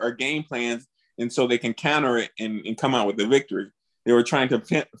get our game plans, and so they can counter it and come out with the victory. They were trying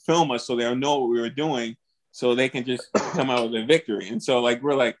to film us so they'll know what we were doing, so they can just come out with a victory. And so like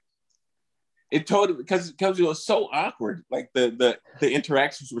we're like, it totally, because it was so awkward. Like the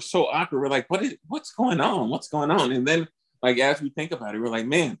interactions were so awkward. We're like, what's going on? What's going on? And then like as we think about it, we're like,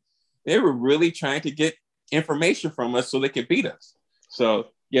 man, they were really trying to get information from us so they could beat us. So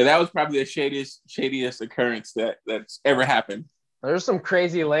yeah, that was probably the shadiest occurrence that's ever happened. There's some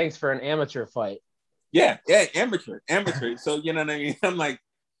crazy lengths for an amateur fight. Yeah, amateur. So you know what I mean? I'm like,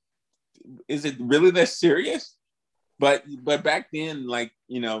 is it really that serious? But back then, like,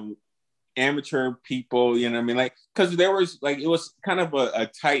 amateur people, you know what I mean? Like, because there was like, it was kind of a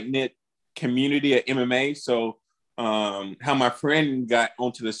tight knit community at MMA. So how my friend got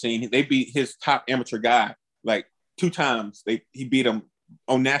onto the scene, they beat his top amateur guy like 2 times. He beat him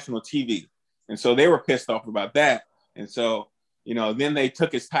on national TV, and so they were pissed off about that. And so then they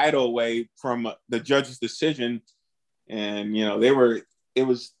took his title away from the judge's decision, and it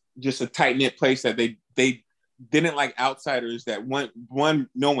was just a tight knit place that they didn't like outsiders that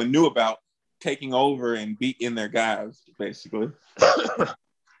no one knew about taking over and beating their guys, basically.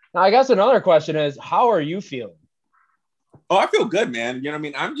 Now, I guess another question is, how are you feeling? Oh, I feel good, man. You know what I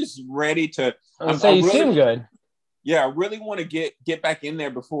mean? I'm just ready to. You seem good. Yeah, I really want to get back in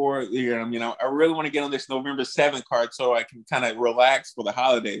there before, I really want to get on this November 7th card so I can kind of relax for the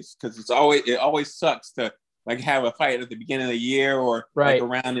holidays, because it always sucks to like have a fight at the beginning of the year or like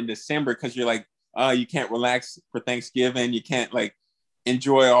around in December, because you're like, you can't relax for Thanksgiving. You can't like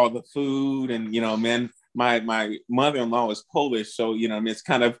enjoy all the food. And, man, my mother-in-law is Polish. So, it's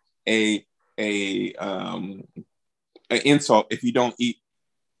kind of an insult if you don't eat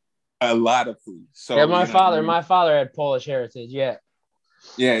a lot of food. So yeah, my father had Polish heritage. Yeah.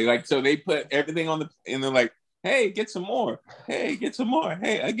 Yeah. Like, so they put everything and they're like, hey, get some more. Hey, get some more.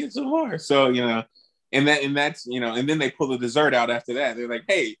 Hey, I get some more. So, and that's, and then they pull the dessert out after that. They're like,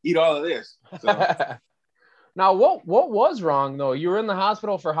 hey, eat all of this. So. Now, what was wrong though? You were in the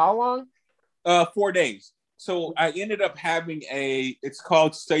hospital for how long? 4 days. So I ended up having it's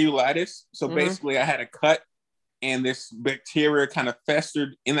called cellulitis. So basically I had a cut, and this bacteria kind of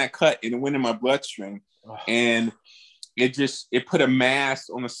festered in that cut and it went in my bloodstream. Oh. And it put a mass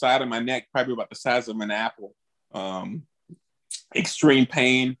on the side of my neck, probably about the size of an apple. Extreme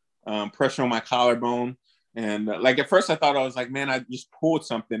pain, pressure on my collarbone. And like at first I thought, I was like, man, I just pulled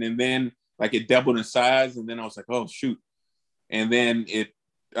something. And then like it doubled in size. And then I was like, oh shoot. And then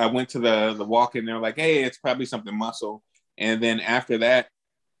I went to the walk-in, they're like, hey, it's probably something muscle. And then after that,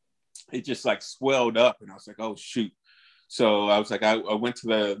 it just like swelled up, and I was like, oh shoot. So I was like, I went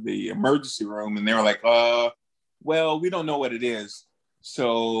to the emergency room, and they were like, well, we don't know what it is,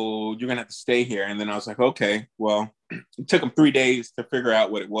 so you're gonna have to stay here. And then I was like, okay, well, it took them 3 days to figure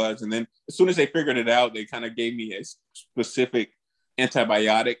out what it was. And then as soon as they figured it out, they kind of gave me a specific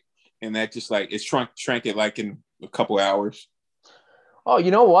antibiotic, and that just like it shrank it like in a couple hours. Oh,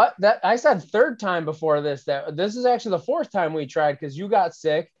 you know what? That I said third time before this, that this is actually the 4th time we tried, because you got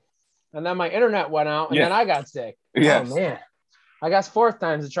sick. And then my internet went out, and then I got sick. Yes. Oh, man. I guess 4th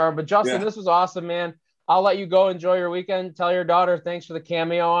time's the charm. But, Justin, This was awesome, man. I'll let you go. Enjoy your weekend. Tell your daughter thanks for the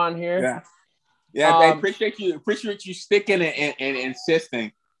cameo on here. Yeah. Yeah, I appreciate you sticking and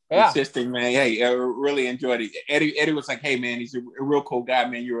insisting. Yeah. Insisting, man. Hey, I really enjoyed it. Eddie was like, hey, man, he's a real cool guy,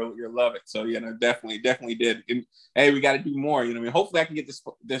 man. You'll love it. So, definitely did. And, hey, we got to do more. Hopefully I can get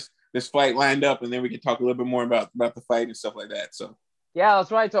this fight lined up, and then we can talk a little bit more about the fight and stuff like that. So. Yeah,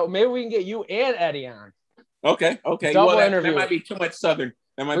 that's right. So maybe we can get you and Eddie on. Okay. Double interview. That might be too much Southern.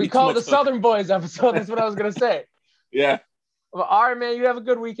 We call it the Southern Boys episode. That's what I was going to say. Yeah. Well, all right, man. You have a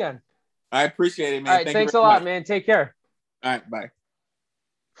good weekend. I appreciate it, man. All right. Thanks a lot, man. Take care. All right. Bye.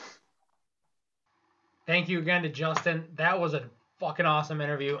 Thank you again to Justin. That was a fucking awesome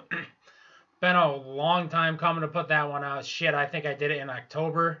interview. Been a long time coming to put that one out. Shit, I think I did it in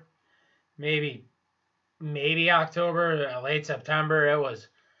October. Maybe October, late September. It was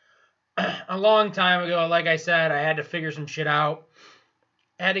a long time ago. Like I said, I had to figure some shit out.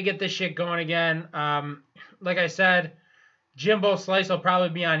 I had to get this shit going again. Like I said, Jimbo Slice will probably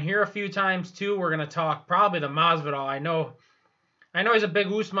be on here a few times too. We're gonna talk probably the Masvidal. I know he's a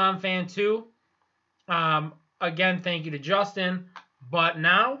big Usman fan too. Again, thank you to Justin. But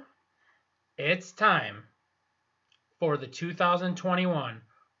now it's time for the 2021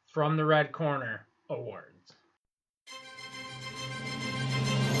 From the Red Corner Awards.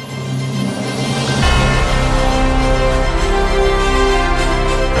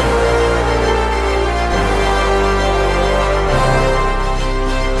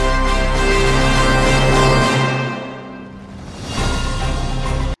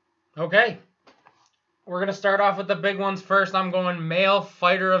 Okay, we're going to start off with the big ones first. I'm going Male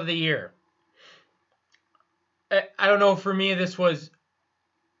Fighter of the Year. I don't know, for me, this was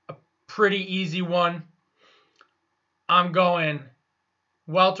a pretty easy one. I'm going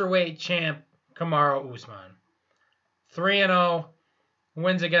welterweight champ Kamaru Usman. 3-0,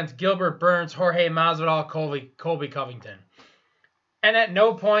 wins against Gilbert Burns, Jorge Masvidal, Colby Covington. And at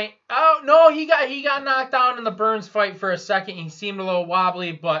no point, oh no, he got knocked down in the Burns fight for a second. He seemed a little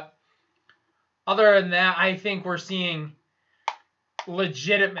wobbly, but other than that, I think we're seeing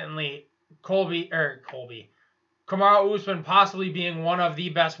legitimately Kamaru Usman possibly being one of the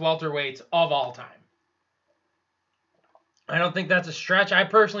best welterweights of all time. I don't think that's a stretch. I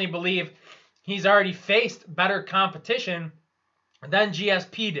personally believe he's already faced better competition than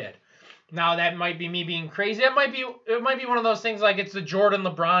GSP did. Now that might be me being crazy. It might be one of those things like it's the Jordan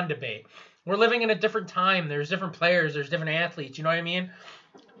LeBron debate. We're living in a different time. There's different players. There's different athletes. You know what I mean?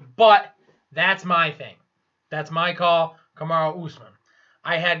 But that's my thing. That's my call. Kamaru Usman.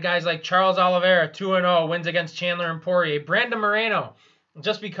 I had guys like Charles Oliveira, 2-0, wins against Chandler and Poirier. Brandon Moreno,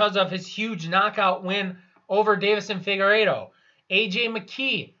 just because of his huge knockout win over Davison Figueiredo. AJ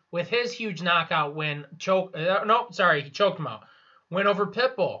McKee with his huge knockout win. He choked him out. Win over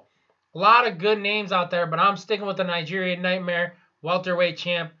Pitbull. A lot of good names out there, but I'm sticking with the Nigerian Nightmare, welterweight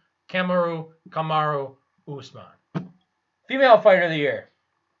champ, Kamaru Usman. Female Fighter of the Year.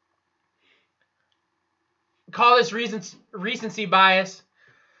 Call this recency bias.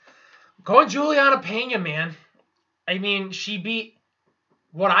 Going Juliana Pena, man. I mean, she beat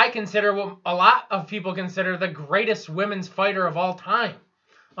what I consider, what a lot of people consider, the greatest women's fighter of all time.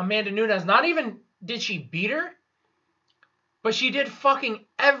 Amanda Nunes. Not even did she beat her, but she did fucking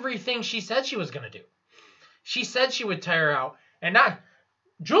everything she said she was going to do. She said she would tire her out. And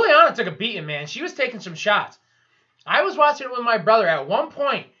Juliana took a beating, man. She was taking some shots. I was watching it with my brother. At one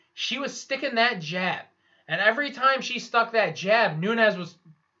point, she was sticking that jab. And every time she stuck that jab, Nunes was,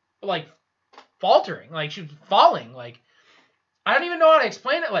 like, faltering. Like, she was falling. Like, I don't even know how to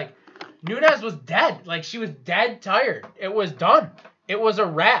explain it. Like, Nunes was dead. Like, she was dead tired. It was done. It was a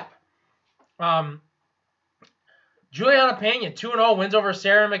wrap. Juliana Pena, 2-0, wins over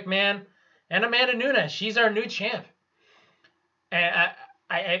Sarah McMahon and Amanda Nunes. She's our new champ. And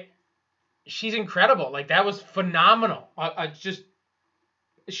she's incredible. Like, that was phenomenal.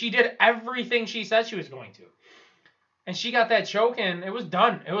 She did everything she said she was going to. And she got that choke in. It was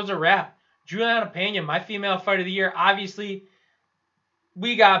done. It was a wrap. Juliana Pena, my female fight of the year. Obviously,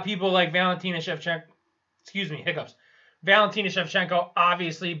 we got people like Valentina Shevchenko. Valentina Shevchenko,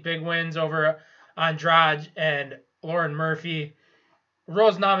 obviously, big wins over Andrade and Lauren Murphy.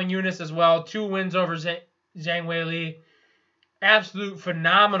 Rose Namajunas as well. 2 wins over Zhang Weili. Absolute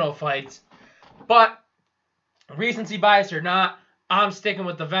phenomenal fights. But recency bias or not, I'm sticking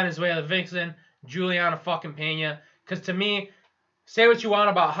with the Venezuela vixen, Juliana fucking Pena. Because to me, say what you want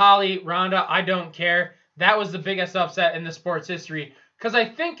about Holly, Ronda, I don't care. That was the biggest upset in the sport's history. Because I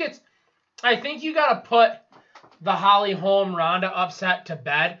think you got to put the Holly Holm Ronda upset to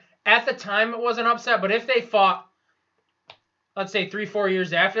bed. At the time, it was an upset. But if they fought, let's say 3-4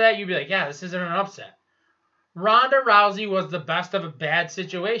 years after that, you'd be like, yeah, this isn't an upset. Ronda Rousey was the best of a bad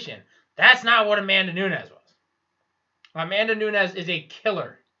situation. That's not what Amanda Nunes was. Amanda Nunes is a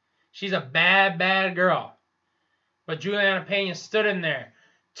killer. She's a bad, bad girl. But Juliana Pena stood in there,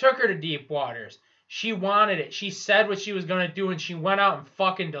 took her to deep waters. She wanted it. She said what she was going to do, and she went out and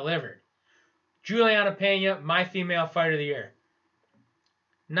fucking delivered. Juliana Pena, my female fighter of the year.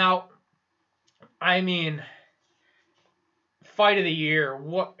 Now, I mean, fight of the year.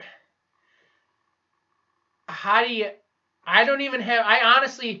 What? How do you? I don't even have. I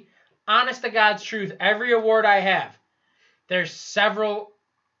honestly, honest to God's truth, every award I have, there's several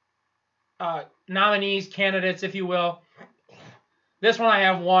nominees, candidates, if you will. This one I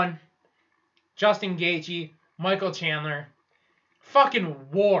have one. Justin Gaethje, Michael Chandler. Fucking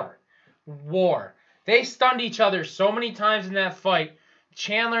war. They stunned each other so many times in that fight.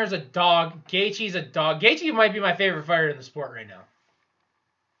 Chandler's a dog. Gaethje's a dog. Gaethje might be my favorite fighter in the sport right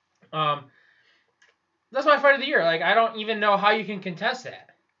now. That's my fight of the year. Like, I don't even know how you can contest that.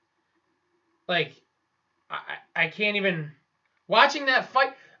 Like, I can't even... Watching that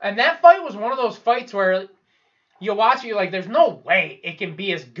fight... And that fight was one of those fights where you watch it, you're like, there's no way it can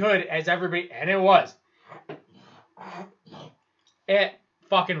be as good as everybody... And it was. It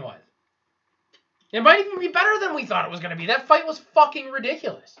fucking was. It might even be better than we thought it was going to be. That fight was fucking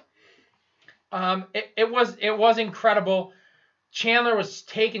ridiculous. It was incredible. Chandler was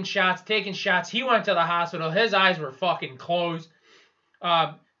taking shots. He went to the hospital. His eyes were fucking closed.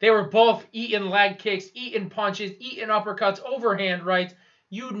 They were both eating leg kicks, eating punches, eating uppercuts, overhand rights.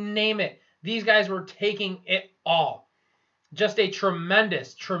 You name it. These guys were taking it all. Just a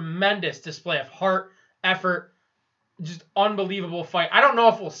tremendous, tremendous display of heart, effort, just unbelievable fight. I don't know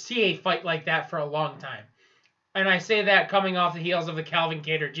if we'll see a fight like that for a long time. And I say that coming off the heels of the Calvin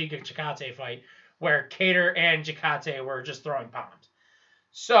Kattar-Giga Chikadze fight, where Kattar and Chikadze were just throwing bombs.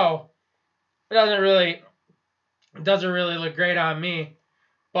 So, it doesn't really It doesn't really look great on me.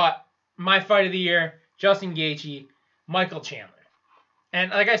 But my fight of the year, Justin Gaethje, Michael Chandler.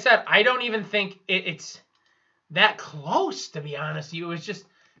 And like I said, I don't even think it's that close, to be honest with you. It was just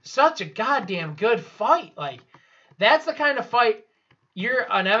such a goddamn good fight. Like, that's the kind of fight, you're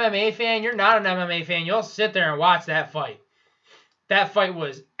an MMA fan, you're not an MMA fan, you'll sit there and watch that fight. That fight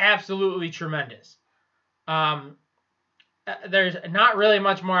was absolutely tremendous. There's not really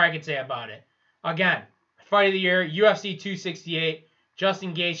much more I could say about it. Again, fight of the year, UFC 268.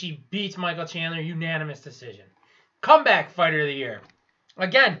 Justin Gaethje beats Michael Chandler, unanimous decision. Comeback fighter of the year.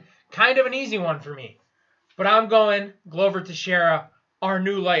 Again, kind of an easy one for me. But I'm going Glover Teixeira, our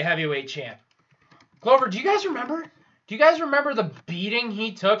new light heavyweight champ. Glover, do you guys remember? Do you guys remember the beating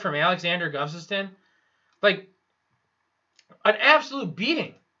he took from Alexander Gustafsson? Like, an absolute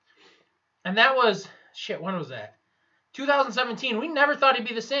beating. And that was, when was that? 2017. We never thought he'd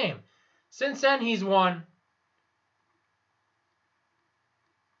be the same. Since then, he's won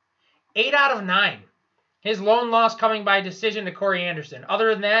 8 out of 9. His lone loss coming by decision to Corey Anderson.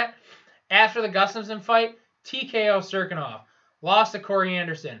 Other than that, after the Gustafsson fight, TKO Serkinov. Lost to Corey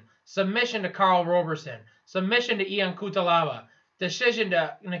Anderson. Submission to Karl Roberson. Submission to Ian Kutalaba. Decision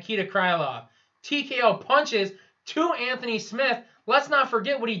to Nikita Krylov. TKO punches to Anthony Smith. Let's not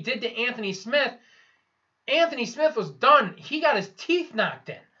forget what he did to Anthony Smith. Anthony Smith was done. He got his teeth knocked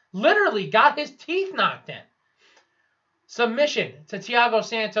in. Literally got his teeth knocked in. Submission to Thiago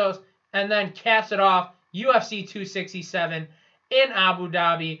Santos, and then caps it off, UFC 267 in Abu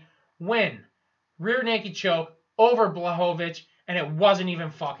Dhabi. Win. Rear naked choke over Blachowicz, and it wasn't even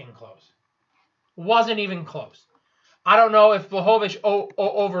fucking close. Wasn't even close. I don't know if Blachowicz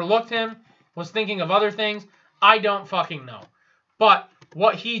overlooked him, was thinking of other things. I don't fucking know. But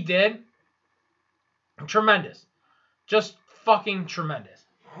what he did, tremendous. Just fucking tremendous.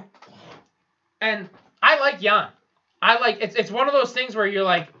 And I like Jan. It's one of those things where you're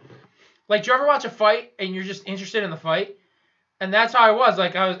like, do you ever watch a fight and you're just interested in the fight? And that's how I was.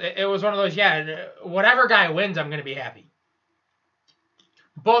 It was one of those, whatever guy wins, I'm going to be happy.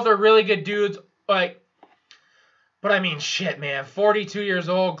 Both are really good dudes. But I mean, shit, man. 42 years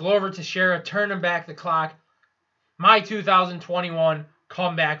old, Glover Teixeira turning back the clock. My 2021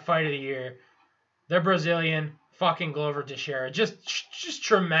 comeback fight of the year. The Brazilian fucking Glover Teixeira. Just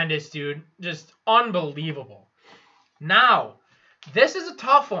tremendous, dude. Just unbelievable. Now, this is a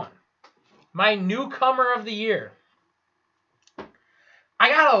tough one. My newcomer of the year. I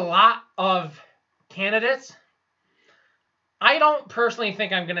got a lot of candidates. I don't personally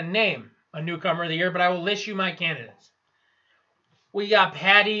think I'm going to name a newcomer of the year, but I will list you my candidates. We got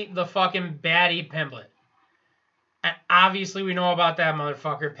Patty the fucking Batty Pimblett. And obviously we know about that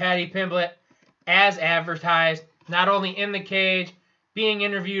motherfucker. Patty Pimblett, as advertised, not only in the cage, being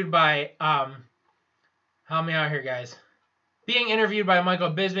interviewed by, help me out here, guys. Being interviewed by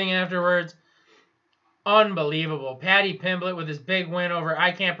Michael Bisping afterwards. Unbelievable. Patty Pimblett with his big win over,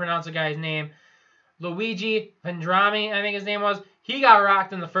 I can't pronounce the guy's name, Luigi Vendrame, I think his name was. He got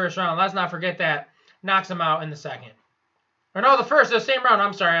rocked in the first round. Let's not forget that. Knocks him out in the second. Or no, the same round.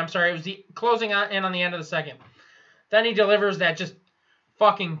 I'm sorry. It was the closing in on the end of the second. Then he delivers that just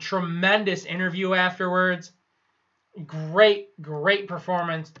fucking tremendous interview afterwards. Great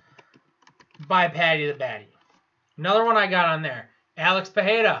performance by Patty the Batty. Another one I got on there. Alex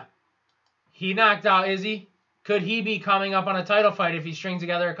Pereira. He knocked out Izzy. Could he be coming up on a title fight if he strings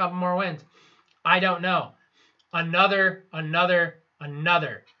together a couple more wins? I don't know. Another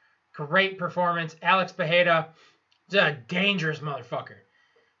great performance. Alex Pereira is a dangerous motherfucker.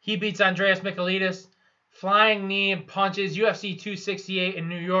 He beats Andreas Michailidis. Flying knee and punches. UFC 268 in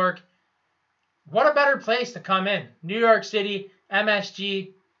New York. What a better place to come in. New York City,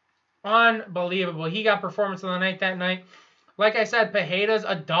 MSG. Unbelievable. He got performance of the night that night. Like I said, Pereira's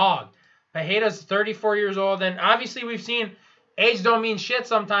a dog. Pereira's 34 years old. And obviously we've seen age don't mean shit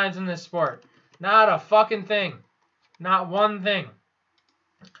sometimes in this sport. Not a fucking thing. Not one thing.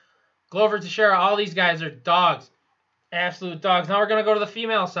 Glover Teixeira, all these guys are dogs. Absolute dogs. Now we're going to go to the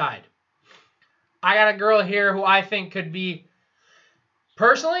female side. I got a girl here who I think could be,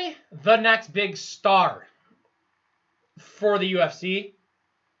 personally, the next big star for the UFC.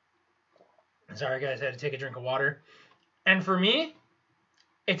 Sorry, guys, I had to take a drink of water. And for me,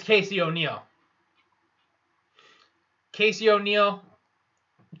 it's Casey O'Neill. Casey O'Neill,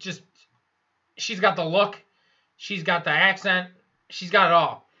 just, she's got the look. She's got the accent. She's got it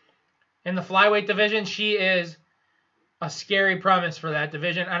all. In the flyweight division, she is a scary premise for that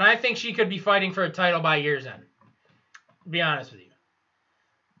division. And I think she could be fighting for a title by year's end. To be honest with you.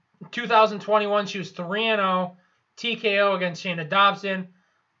 2021, she was 3-0. TKO against Shayna Dobson.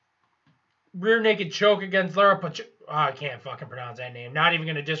 rear naked choke against Lara I can't fucking pronounce that name. Not even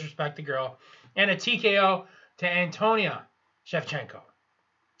going to disrespect the girl. And a TKO to Antonia Shevchenko.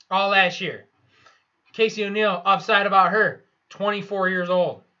 All last year. Casey O'Neill, upside about her. 24 years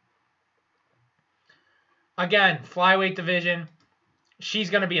old. Again, flyweight division. She's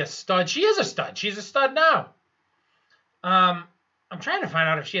going to be a stud. She is a stud. She's a stud now. I'm trying to find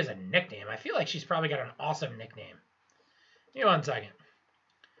out if she has a nickname. I feel like she's probably got an awesome nickname. Give me 1 second.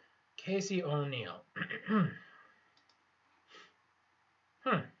 Casey O'Neill.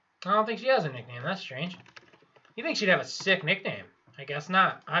 I don't think she has a nickname. That's strange. You think she'd have a sick nickname? I guess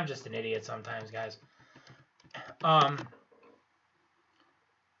not. I'm just an idiot sometimes, guys. Oh,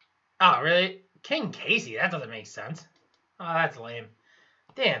 really? King Casey? That doesn't make sense. Oh, that's lame.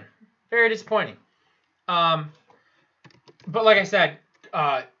 Damn. Very disappointing. But like I said,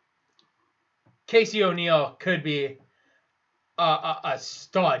 Casey O'Neill could be a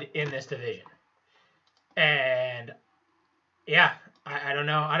stud in this division. And yeah, I don't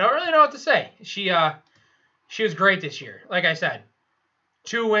know. I don't really know what to say. She was great this year. Like I said,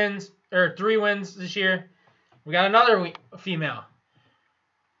 3 wins this year. We got another female.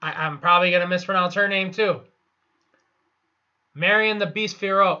 I'm probably going to mispronounce her name too. Marion the Beast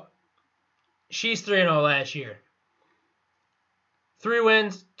Firo. She's 3-0 last year. 3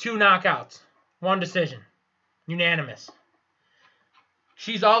 wins, 2 knockouts, 1 decision. Unanimous.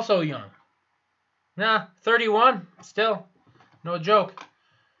 She's also young. 31, still. No joke.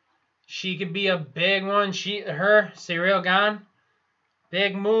 She could be a big one. Cyril Gane.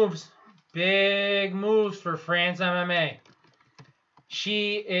 Big moves. Big moves for France MMA.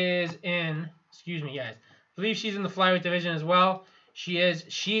 She is in, excuse me, guys. I believe she's in the flyweight division as well. She is.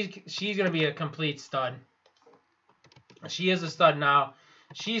 She's going to be a complete stud. She is a stud now.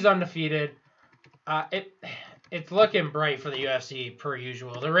 She's undefeated. It's looking bright for the UFC per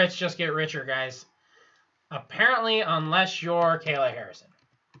usual. The rich just get richer, guys. Apparently, unless you're Kayla Harrison.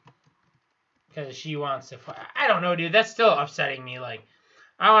 Because she wants to fight. I don't know, dude. That's still upsetting me. Like,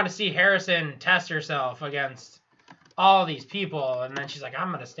 I want to see Harrison test herself against all these people. And then she's like, I'm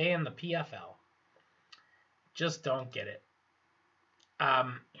going to stay in the PFL. Just don't get it.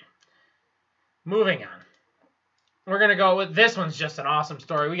 Moving on. We're going to go with, this one's just an awesome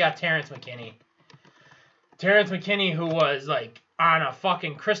story. We got Terrence McKinney. Terrence McKinney, who was like on a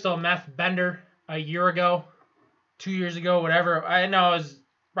fucking crystal meth bender a year ago, 2 years ago, whatever. I know it was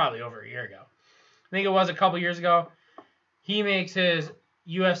probably over a year ago. I think it was a couple years ago. He makes his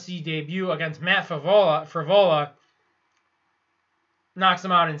UFC debut against Matt Frivola, knocks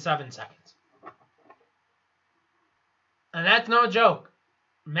him out in 7 seconds. And that's no joke.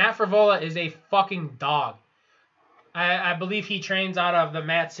 Matt Frivola is a fucking dog. I believe he trains out of the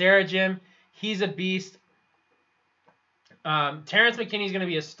Matt Serra gym. He's a beast. Terrence McKinney's going to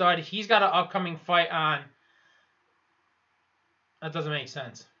be a stud. He's got an upcoming fight on. That doesn't make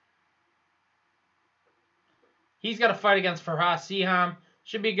sense. He's got a fight against Farhad Siham.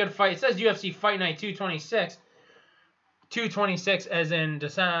 Should be a good fight. It says UFC Fight Night 226. 226 as in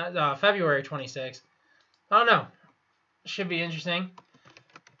February 26th. I don't know. Should be interesting.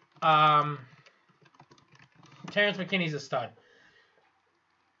 Terrence McKinney's a stud.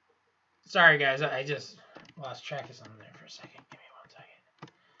 Sorry, guys. I just lost track of something there for a second. Give me 1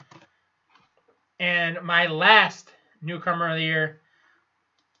 second. And my last newcomer of the year,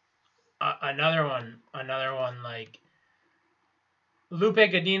 another one like Lupe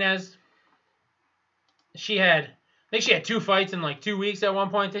Godinez. I think she had 2 fights in like 2 weeks at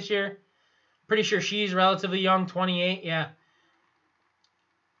one point this year. Pretty sure she's relatively young, 28. Yeah.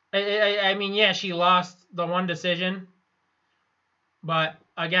 I mean, yeah, she lost the 1 decision. But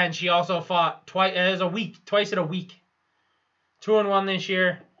again, she also fought twice in a week. 2-1 this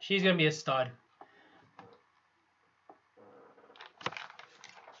year. She's going to be a stud.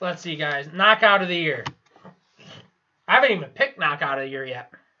 Let's see, guys. Knockout of the year. I haven't even picked knockout of the year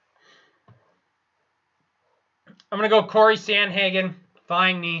yet. I'm going to go Corey Sandhagen,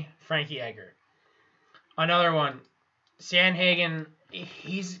 flying knee, Frankie Edgar. Another one. Sandhagen,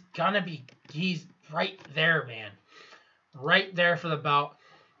 he's right there, man. Right there for the belt.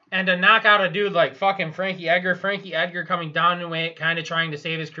 And to knock out a dude like fucking Frankie Edgar coming down to weight, kind of trying to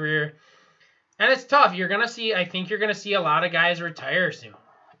save his career. And it's tough. I think you're going to see a lot of guys retire soon,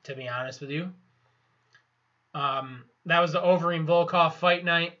 to be honest with you. That was the Overeem Volkov fight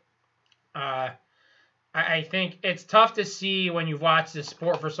night. I think it's tough to see when you've watched this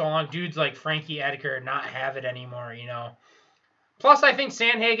sport for so long, dudes like Frankie Edgar not have it anymore, you know. Plus, I think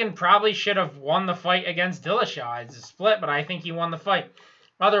Sandhagen probably should have won the fight against Dillashaw. It's a split, but I think he won the fight.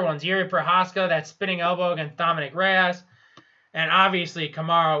 Other ones, Yuri Prohaska, that spinning elbow against Dominic Reyes. And obviously,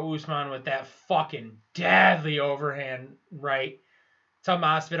 Kamaru Usman with that fucking deadly overhand right to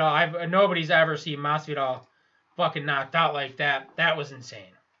Masvidal. Nobody's ever seen Masvidal fucking knocked out like that. That was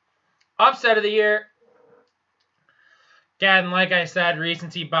insane. Upset of the year. Again, like I said,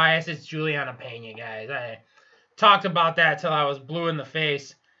 recency bias. It's Juliana Pena, guys. I talked about that till I was blue in the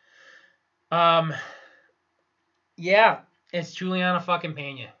face. Yeah, it's Juliana fucking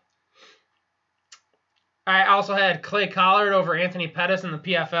Pena. I also had Clay Collard over Anthony Pettis in the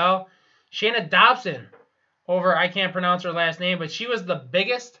PFL. Shayna Dobson over, I can't pronounce her last name, but she was the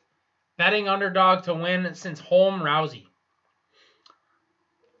biggest betting underdog to win since Holm Rousey.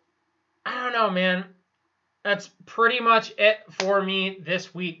 I don't know, man. That's pretty much it for me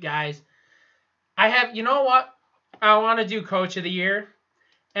this week, guys. You know what? I want to do Coach of the Year.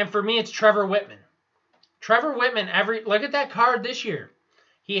 And for me, it's Trevor Whitman. Trevor Whitman, look at that card this year.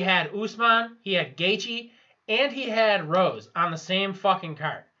 He had Usman, he had Gaethje, and he had Rose on the same fucking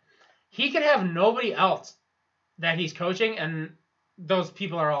card. He could have nobody else that he's coaching, and those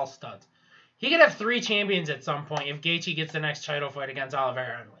people are all studs. He could have 3 champions at some point if Gaethje gets the next title fight against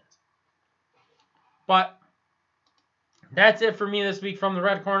Oliveira and wins. But that's it for me this week from the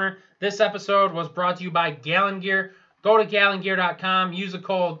Red Corner. This episode was brought to you by Gallon Gear. Go to GallonGear.com. Use the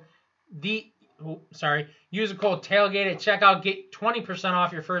code TAILGATE at checkout. Get 20%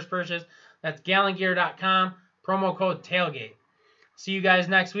 off your first purchase. That's GallonGear.com. Promo code TAILGATE. See you guys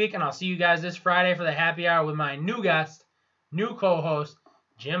next week, and I'll see you guys this Friday for the happy hour with my new guest, new co-host,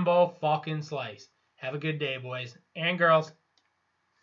 Jimbo fucking Slice. Have a good day, boys and girls.